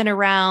equipment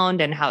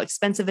around and how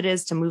expensive it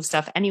is to move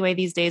stuff anyway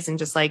these days. And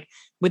just like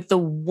with the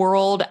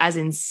world as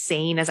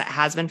insane as it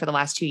has been for the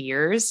last 2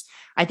 years,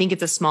 I think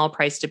it's a small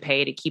price to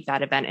pay to keep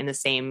that event in the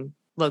same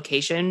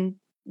location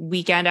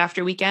weekend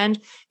after weekend,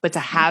 but to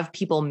have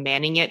people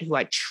manning it who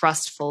I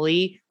trust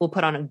fully will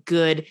put on a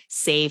good,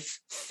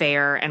 safe,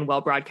 fair, and well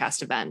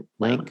broadcast event.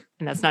 And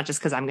that's not just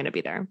because I'm going to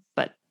be there,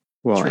 but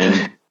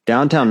and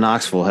downtown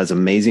Knoxville has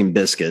amazing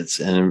biscuits.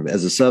 And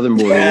as a Southern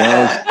boy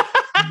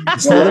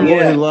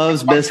who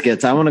loves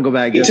biscuits, I want to go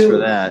back just for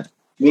that.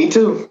 Me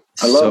too.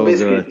 I love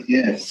biscuits.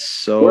 Yes.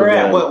 So where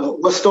at?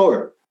 What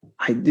store?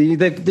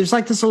 There's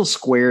like this little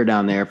square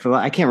down there.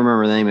 I can't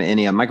remember the name of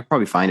any of them. I could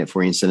probably find it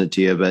for you and send it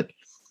to you, but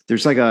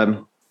there's like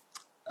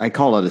I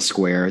call it a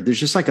square. There's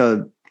just like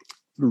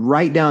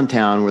right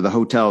downtown where the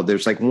hotel,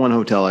 there's like one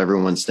hotel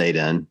everyone stayed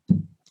in.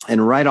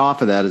 And right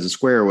off of that is a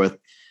square with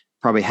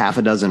probably half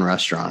a dozen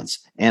restaurants.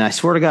 And I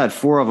swear to God,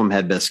 4 of them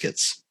had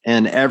biscuits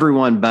and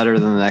everyone better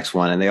than the next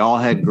one. And they all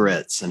had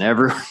grits and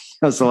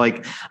so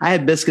like I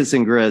had biscuits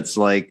and grits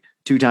like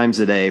 2 times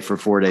a day for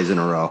 4 days in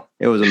a row.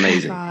 It was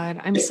amazing. Oh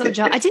God, I'm so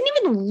jealous. I didn't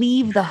even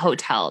leave the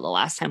hotel the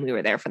last time we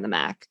were there for the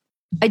Mac.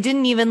 I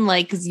didn't even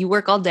because you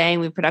work all day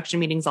and we have production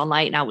meetings all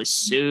night and I was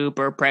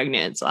super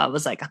pregnant. So I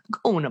was like, I'm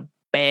going to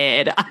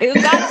bed. I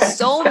got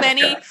so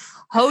many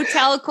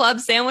hotel club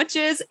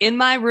sandwiches in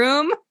my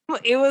room.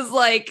 It was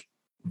like,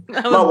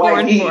 I was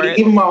born for it.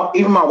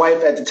 Even my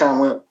wife at the time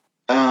when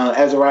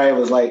Azariah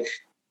was like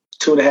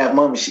 2.5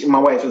 months, my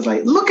wife was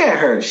like, look at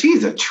her.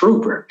 She's a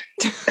trooper.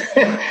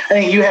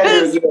 And you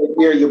had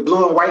your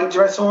blue and white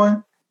dress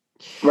on.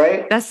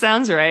 Right? That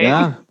sounds right.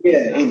 Yeah.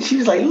 And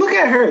she's like, look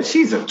at her.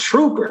 She's a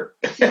trooper.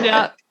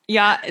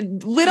 Yeah.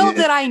 Little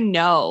did I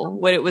know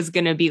what it was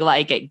going to be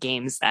like at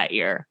games that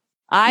year.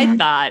 I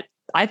thought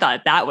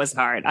that was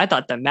hard. I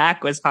thought the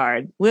MAC was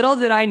hard. Little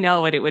did I know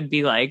what it would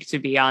be like to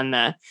be on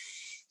the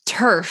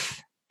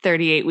turf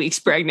 38 weeks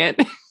pregnant,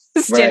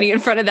 standing in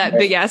front of that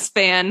big ass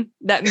fan,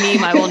 that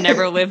meme I will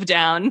never live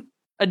down,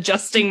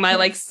 adjusting my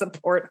like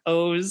support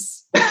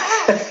hose.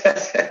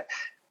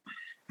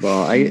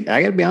 Well, I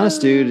gotta be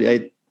honest,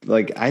 dude.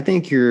 I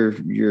think your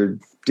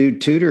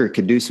dude Tudor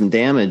could do some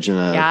damage in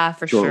a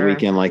short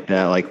weekend like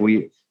that. Like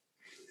we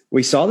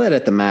saw that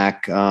at the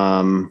MAC.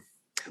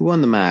 Who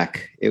won the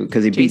MAC?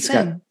 Because he beat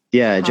Scott.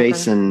 Yeah, Hopper.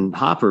 Jason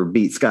Hopper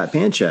beat Scott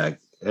Panchak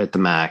at the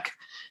MAC.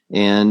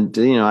 And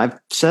I've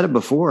said it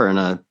before, in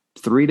a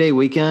 3-day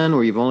weekend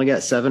where you've only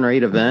got 7 or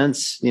 8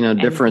 events,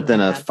 different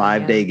than a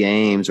 5-day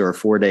games or a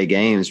 4-day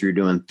games where you're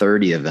doing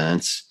 30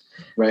 events.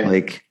 Right.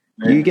 Like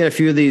you get a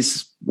few of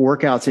these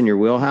workouts in your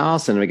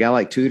wheelhouse, and a guy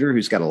like Tudor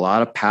who's got a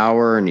lot of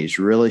power and he's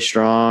really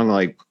strong,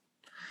 like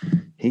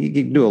he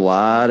can do a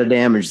lot of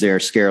damage there,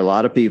 scare a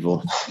lot of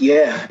people.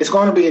 Yeah, it's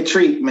going to be a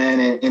treat, man,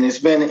 and it's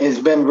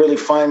been really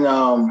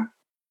fun.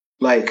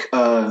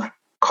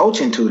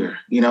 Coaching Tudor,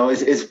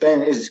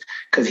 it's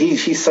because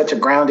he's such a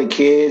grounded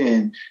kid,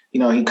 and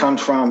he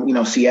comes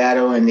from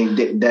Seattle and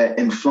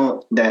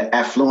that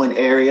affluent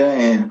area,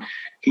 and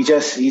he's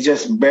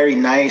just very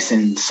nice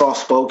and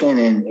soft spoken,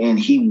 and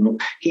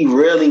he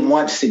really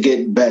wants to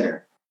get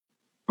better,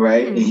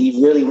 right? Mm-hmm. And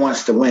he really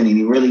wants to win, and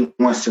he really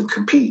wants to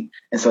compete,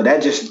 and so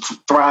that just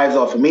thrives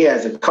off of me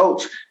as a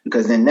coach,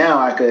 because then now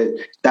I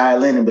could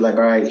dial in and be like,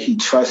 all right, he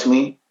trusts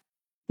me.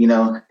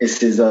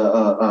 This is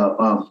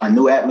a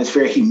new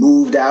atmosphere. He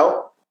moved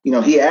out.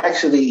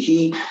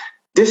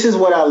 This is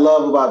what I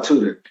love about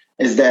Tudor,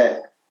 is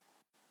that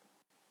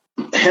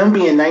him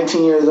being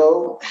 19 years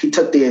old, he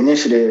took the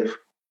initiative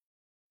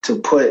to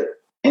put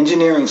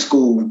engineering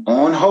school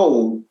on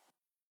hold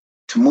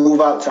to move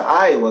out to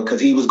Iowa,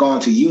 because he was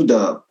going to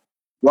UW,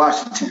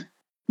 Washington,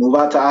 move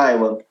out to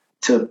Iowa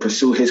to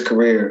pursue his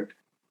career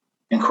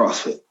in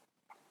CrossFit.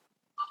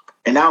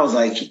 And I was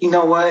like, you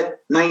know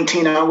what,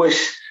 19, I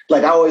wish I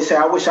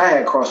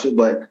had CrossFit,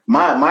 but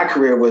my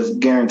career was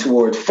gearing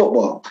towards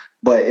football.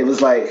 But it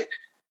was like,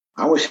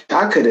 I wish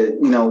I could have,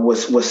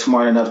 was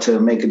smart enough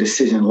to make a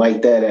decision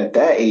like that at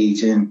that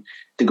age and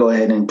to go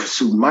ahead and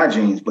pursue my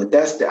dreams. But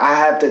I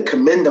have to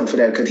commend him for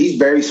that, because he's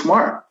very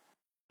smart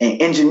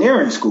in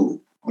engineering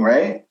school,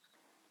 right?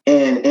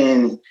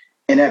 And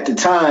at the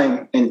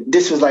time, and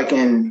this was like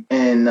in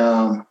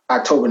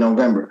October,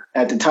 November.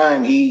 At the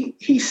time,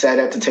 he sat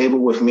at the table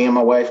with me and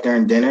my wife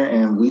during dinner,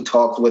 and we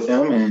talked with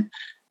him, and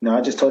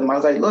I just told him, I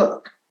was like,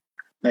 look,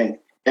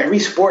 like every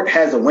sport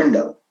has a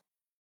window,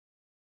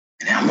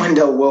 and that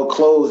window will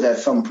close at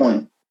some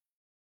point.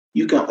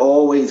 You can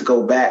always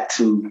go back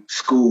to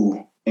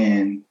school,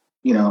 and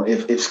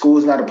if school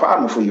is not a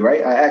problem for you,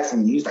 right? I asked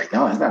him, he's like,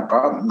 no, it's not a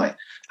problem. Like,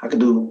 I could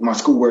do my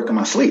schoolwork in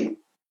my sleep.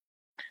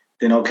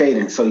 Then okay,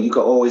 then so you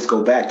could always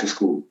go back to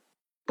school,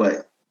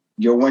 but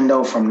your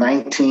window from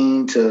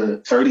 19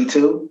 to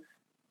 32,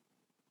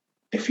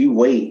 if you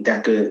wait,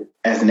 that could,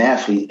 as an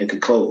athlete, it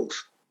could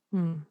close.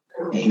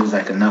 And he was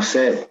like, enough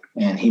said.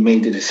 And he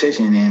made the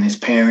decision, and his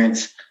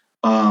parents,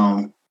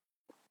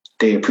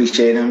 they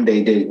appreciate him.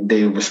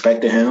 They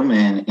respected him,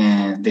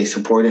 and they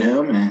supported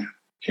him. And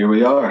here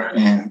we are.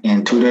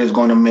 And Tudor is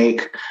going to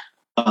make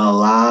a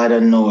lot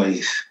of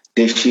noise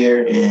this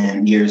year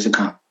and years to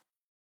come.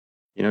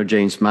 You know,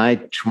 James, my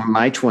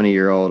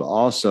 20-year-old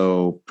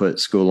also put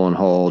school on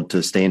hold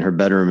to stay in her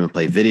bedroom and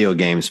play video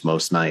games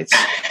most nights.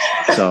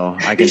 So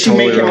I can. Is she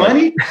making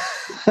money?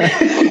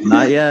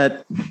 Not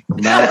yet.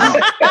 No.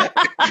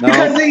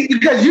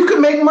 Because you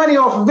can make money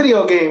off of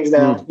video games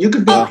now. You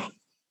could be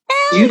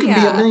be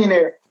a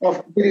millionaire off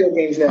of video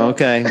games now.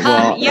 Okay.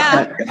 Well,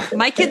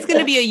 my kid's going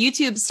to be a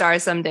YouTube star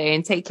someday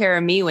and take care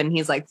of me when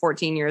he's like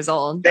 14 years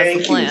old. That's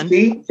Thank the plan.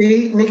 You.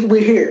 See, Nikki,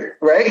 we're here,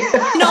 right?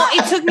 No,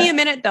 it took me a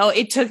minute though.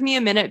 It took me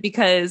a minute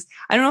because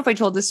I don't know if I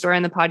told this story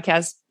in the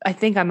podcast. I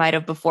think I might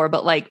have before,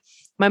 but like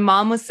my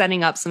mom was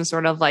setting up some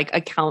sort of like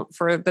account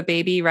for the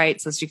baby, right?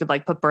 So she could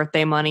like put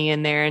birthday money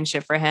in there and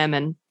shit for him.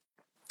 And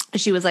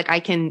she was like, I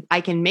can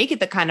make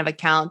it the kind of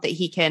account that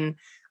he can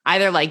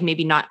either like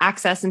maybe not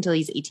access until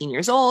he's 18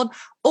 years old,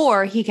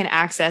 or he can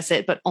access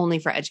it, but only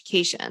for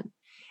education.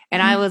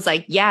 And I was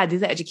like, yeah, do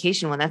the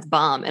education one. That's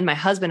bomb. And my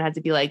husband had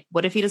to be like,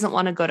 what if he doesn't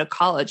want to go to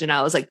college? And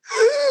I was like,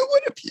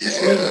 what if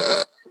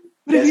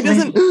he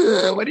doesn't,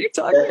 what are you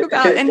talking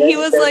about? And he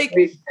was like,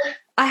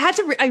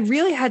 I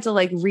really had to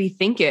like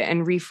rethink it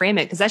and reframe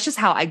it. Cause that's just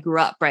how I grew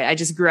up, right? I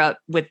just grew up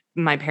with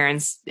my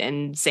parents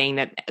and saying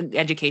that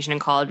education in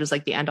college was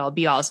like the end all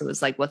be all. So it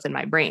was like, what's in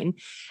my brain?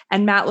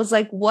 And Matt was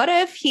like, what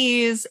if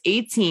he's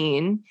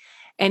 18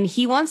 and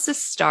he wants to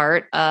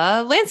start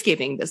a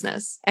landscaping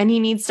business and he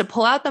needs to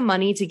pull out the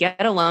money to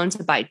get a loan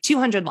to buy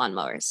 200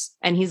 lawnmowers.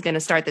 And he's going to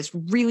start this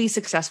really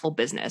successful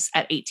business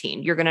at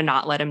 18. You're going to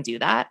not let him do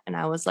that. And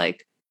I was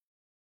like,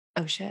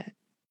 oh shit.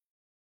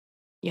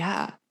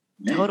 Yeah.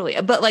 Totally.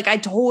 But like, I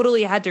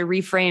totally had to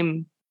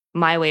reframe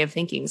my way of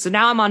thinking. So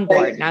now I'm on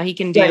board. Now he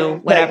can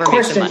do whatever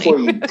makes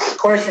him money.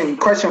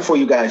 Question for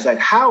you guys. Like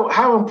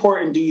how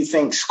important do you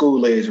think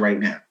school is right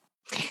now?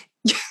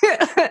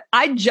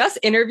 I just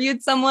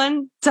interviewed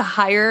someone to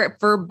hire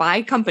for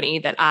my company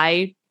that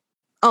I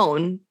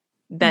own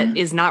that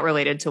is not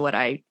related to what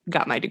I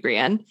got my degree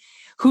in,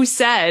 who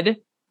said,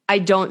 I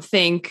don't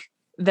think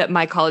that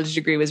my college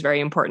degree was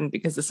very important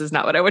because this is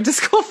not what I went to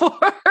school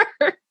for.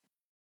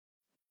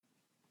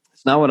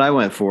 It's not what I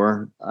went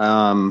for.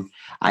 I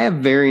have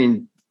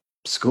varying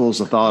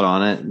schools of thought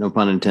on it. No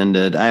pun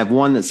intended. I have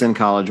one that's in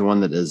college,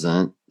 one that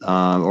isn't,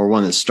 or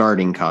one that's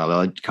starting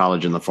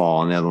college in the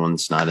fall, and the other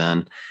one's not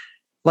in.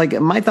 Like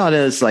my thought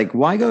is like,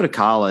 why go to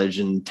college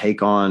and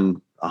take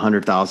on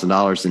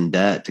 $100,000 in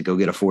debt to go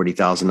get a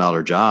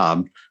 $40,000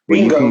 job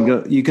when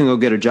you can go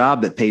get a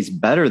job that pays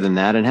better than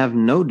that and have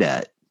no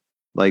debt.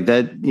 Like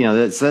that, you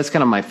know, that's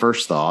kind of my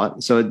first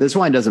thought. So that's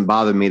why it doesn't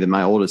bother me that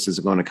my oldest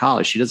isn't going to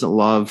college. She doesn't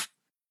love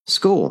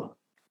school.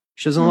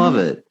 She doesn't love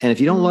it. And if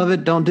you don't love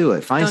it, don't do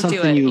it. Find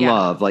something you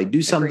love, like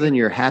do something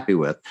you're happy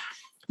with.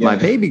 Yeah. My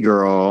baby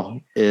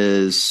girl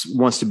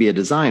wants to be a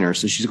designer.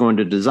 So she's going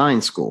to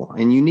design school,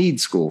 and you need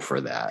school for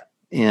that.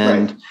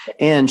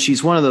 And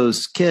she's one of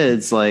those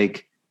kids,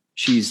 like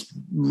she's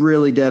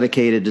really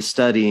dedicated to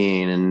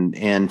studying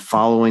and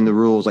following the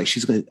rules. Like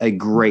she's a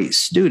great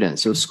student.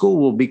 So school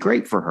will be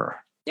great for her.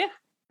 Yeah.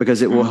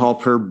 Because it will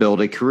help her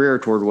build a career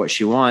toward what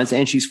she wants.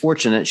 And she's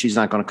fortunate. She's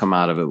not going to come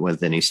out of it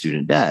with any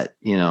student debt,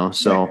 you know?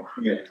 So,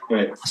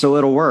 so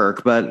it'll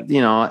work. But,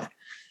 you know,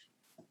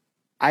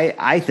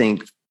 I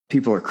think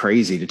people are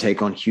crazy to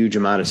take on huge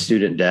amount of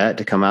student debt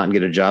to come out and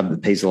get a job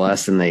that pays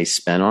less than they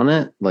spent on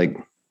it. Like,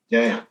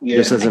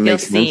 just doesn't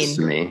make sense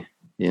to me.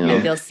 You know,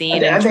 feel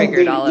seen and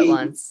triggered all at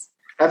once.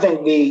 I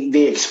think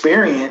the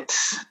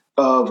experience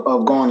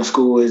of going to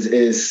school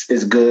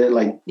is good.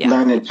 Like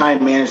learning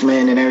time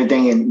management and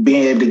everything, and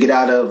being able to get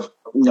out of,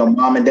 you know,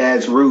 mom and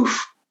dad's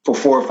roof for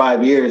 4 or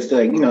 5 years.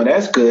 Like, you know,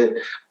 that's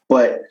good.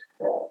 But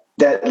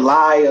that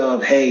lie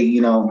of, hey, you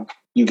know,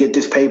 you get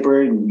this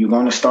paper and you're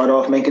going to start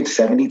off making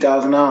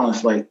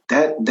 $70,000. Like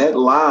that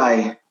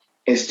lie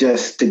is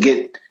just to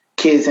get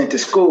kids into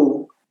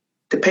school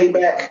to pay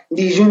back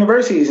these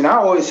universities. And I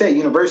always say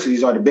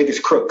universities are the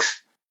biggest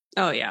crooks.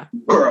 Oh yeah.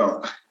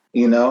 Girl,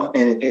 you know,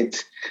 and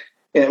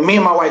me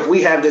and my wife,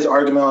 we have this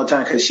argument all the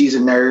time because she's a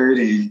nerd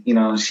and, you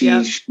know, she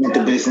went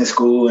to business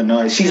school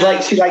and she's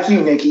like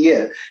you, Nikki.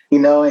 Yeah. You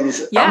know, and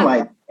I'm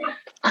like,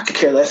 I could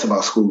care less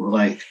about school.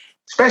 Like,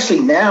 especially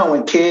now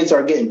when kids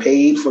are getting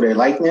paid for their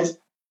likeness.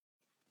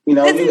 You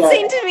know, that's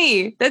insane to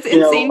me. That's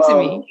insane to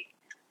me.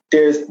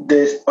 There's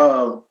this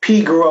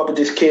P grew up with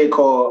this kid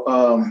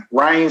called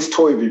Ryan's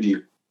Toy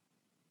Review.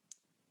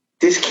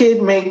 This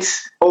kid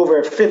makes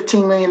over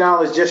 $15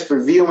 million just for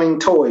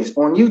viewing toys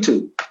on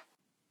YouTube.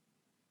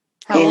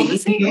 How old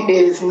is he? He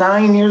is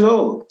 9 years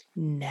old.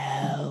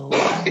 No.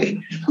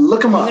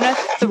 Look him up.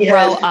 I'm gonna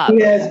throw up.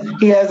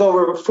 He has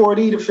over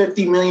 40 to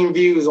 50 million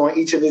views on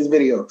each of his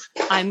videos.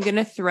 I'm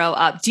gonna throw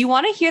up. Do you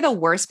want to hear the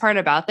worst part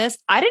about this?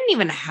 I didn't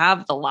even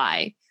have the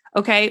lie.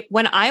 Okay.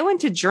 When I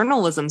went to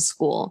journalism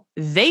school,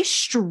 they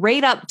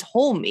straight up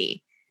told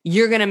me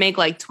you're going to make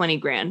like 20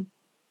 grand.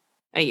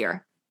 a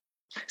year.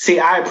 See,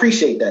 I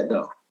appreciate that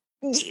though.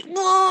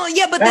 Well,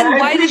 yeah, but then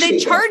why did they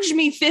charge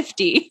me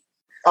 $50?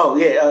 Oh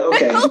yeah,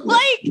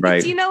 okay.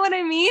 Right. Do you know what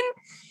I mean?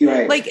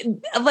 Right.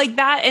 Like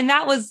that, and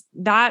that was.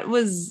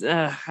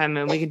 I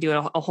mean, we could do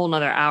a whole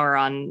nother hour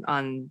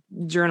on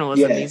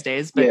journalism these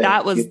days, but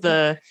that was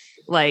the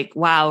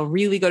wow,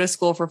 really go to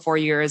school for 4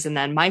 years, and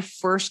then my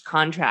first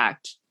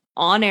contract,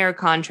 on-air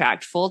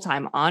contract,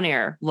 full-time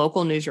on-air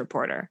local news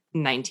reporter,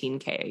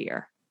 $19,000 a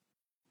year.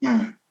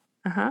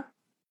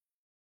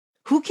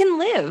 Who can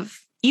live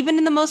even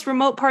in the most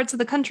remote parts of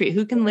the country?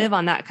 Who can live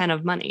on that kind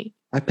of money?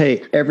 I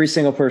pay every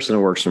single person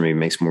who works for me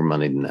makes more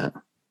money than that.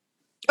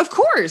 Of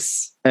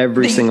course.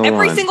 Every single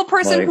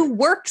person who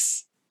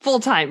works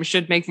full-time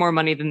should make more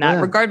money than that,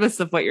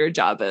 regardless of what your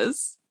job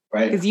is.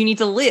 Right. Because you need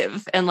to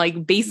live, and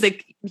like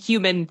basic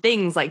human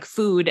things like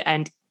food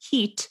and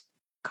heat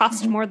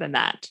cost more than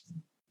that.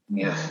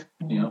 Yeah.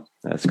 Yeah.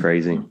 That's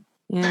crazy.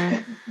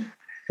 Yeah.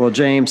 Well,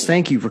 James,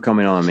 thank you for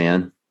coming on,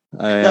 man.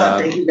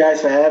 Thank you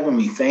guys for having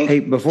me. Hey,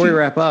 before we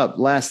wrap up,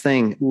 last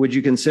thing, would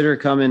you consider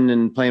coming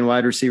and playing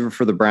wide receiver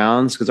for the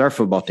Browns? Because our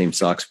football team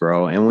sucks,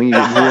 bro. And we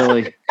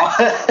really...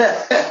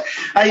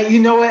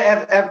 you know what?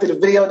 After the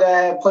video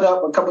that I put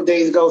up a couple of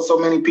days ago, so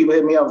many people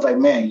hit me up. I was like,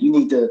 man, you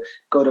need to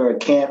go to a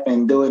camp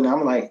and do it. And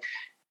I'm like,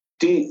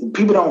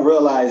 people don't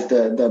realize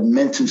the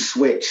mental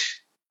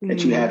switch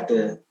that you have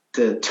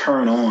to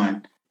turn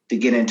on to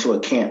get into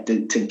a camp, to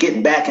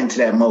get back into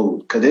that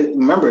mode. Because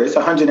remember, it's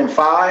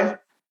 105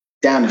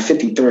 down to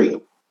 53.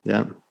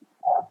 Yeah.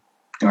 All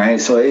right.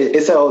 So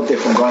it's a whole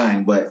different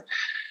grind. But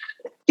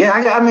yeah,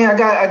 I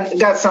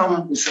got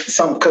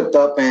some cooked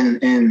up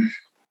and in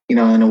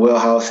the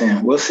wheelhouse,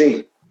 and we'll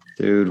see.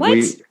 Dude, what?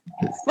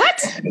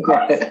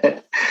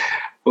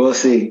 We'll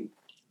see.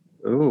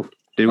 Ooh.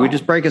 Did we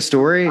just break a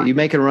story? You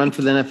making a run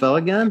for the NFL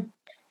again?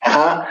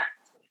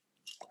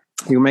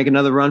 You make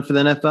another run for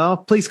the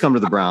NFL? Please come to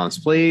the Browns,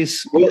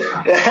 please.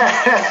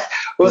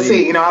 We'll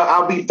see.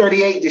 I'll be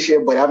 38 this year,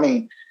 but I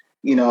mean,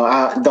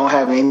 I don't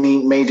have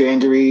any major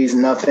injuries,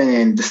 nothing.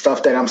 And the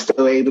stuff that I'm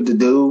still able to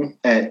do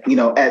at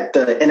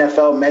the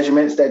NFL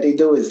measurements that they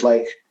do is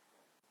like,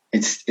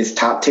 it's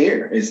top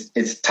tier.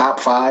 It's top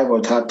 5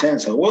 or top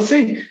 10. So we'll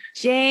see.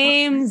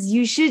 James,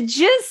 you should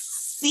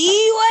just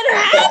see what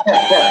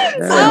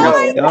happens. Oh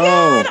my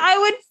God. I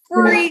would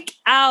freak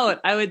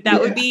out.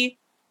 That would be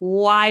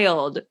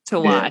wild to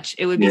watch.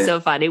 It would be so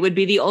fun. It would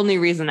be the only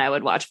reason I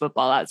would watch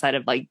football outside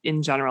of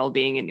in general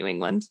being in New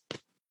England.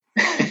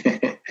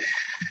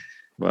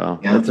 Well,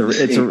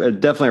 it's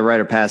definitely a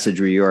rite of passage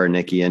where you are,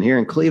 Nikki. And here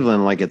in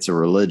Cleveland, it's a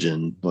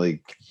religion.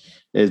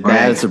 As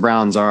bad as the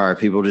Browns are,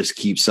 people just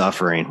keep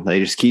suffering. They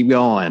just keep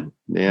going.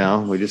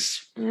 We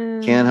just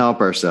can't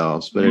help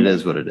ourselves, but it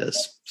is what it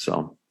is.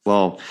 So,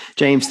 well,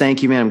 James,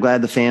 thank you, man. I'm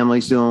glad the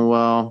family's doing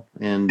well.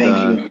 And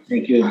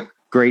thank you.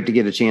 Great to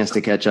get a chance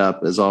to catch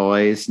up as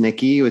always.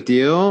 Nikki, with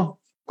you.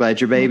 Glad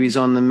your baby's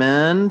on the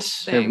mend.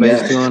 Thanks.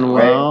 Everybody's doing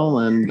well.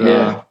 And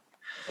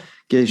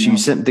you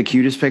sent the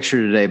cutest picture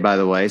today, by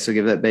the way. So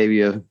give that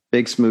baby a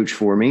big smooch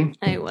for me.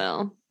 I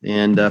will.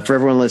 And for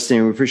everyone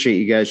listening, we appreciate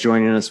you guys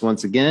joining us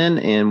once again,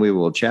 and we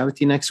will chat with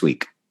you next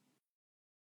week.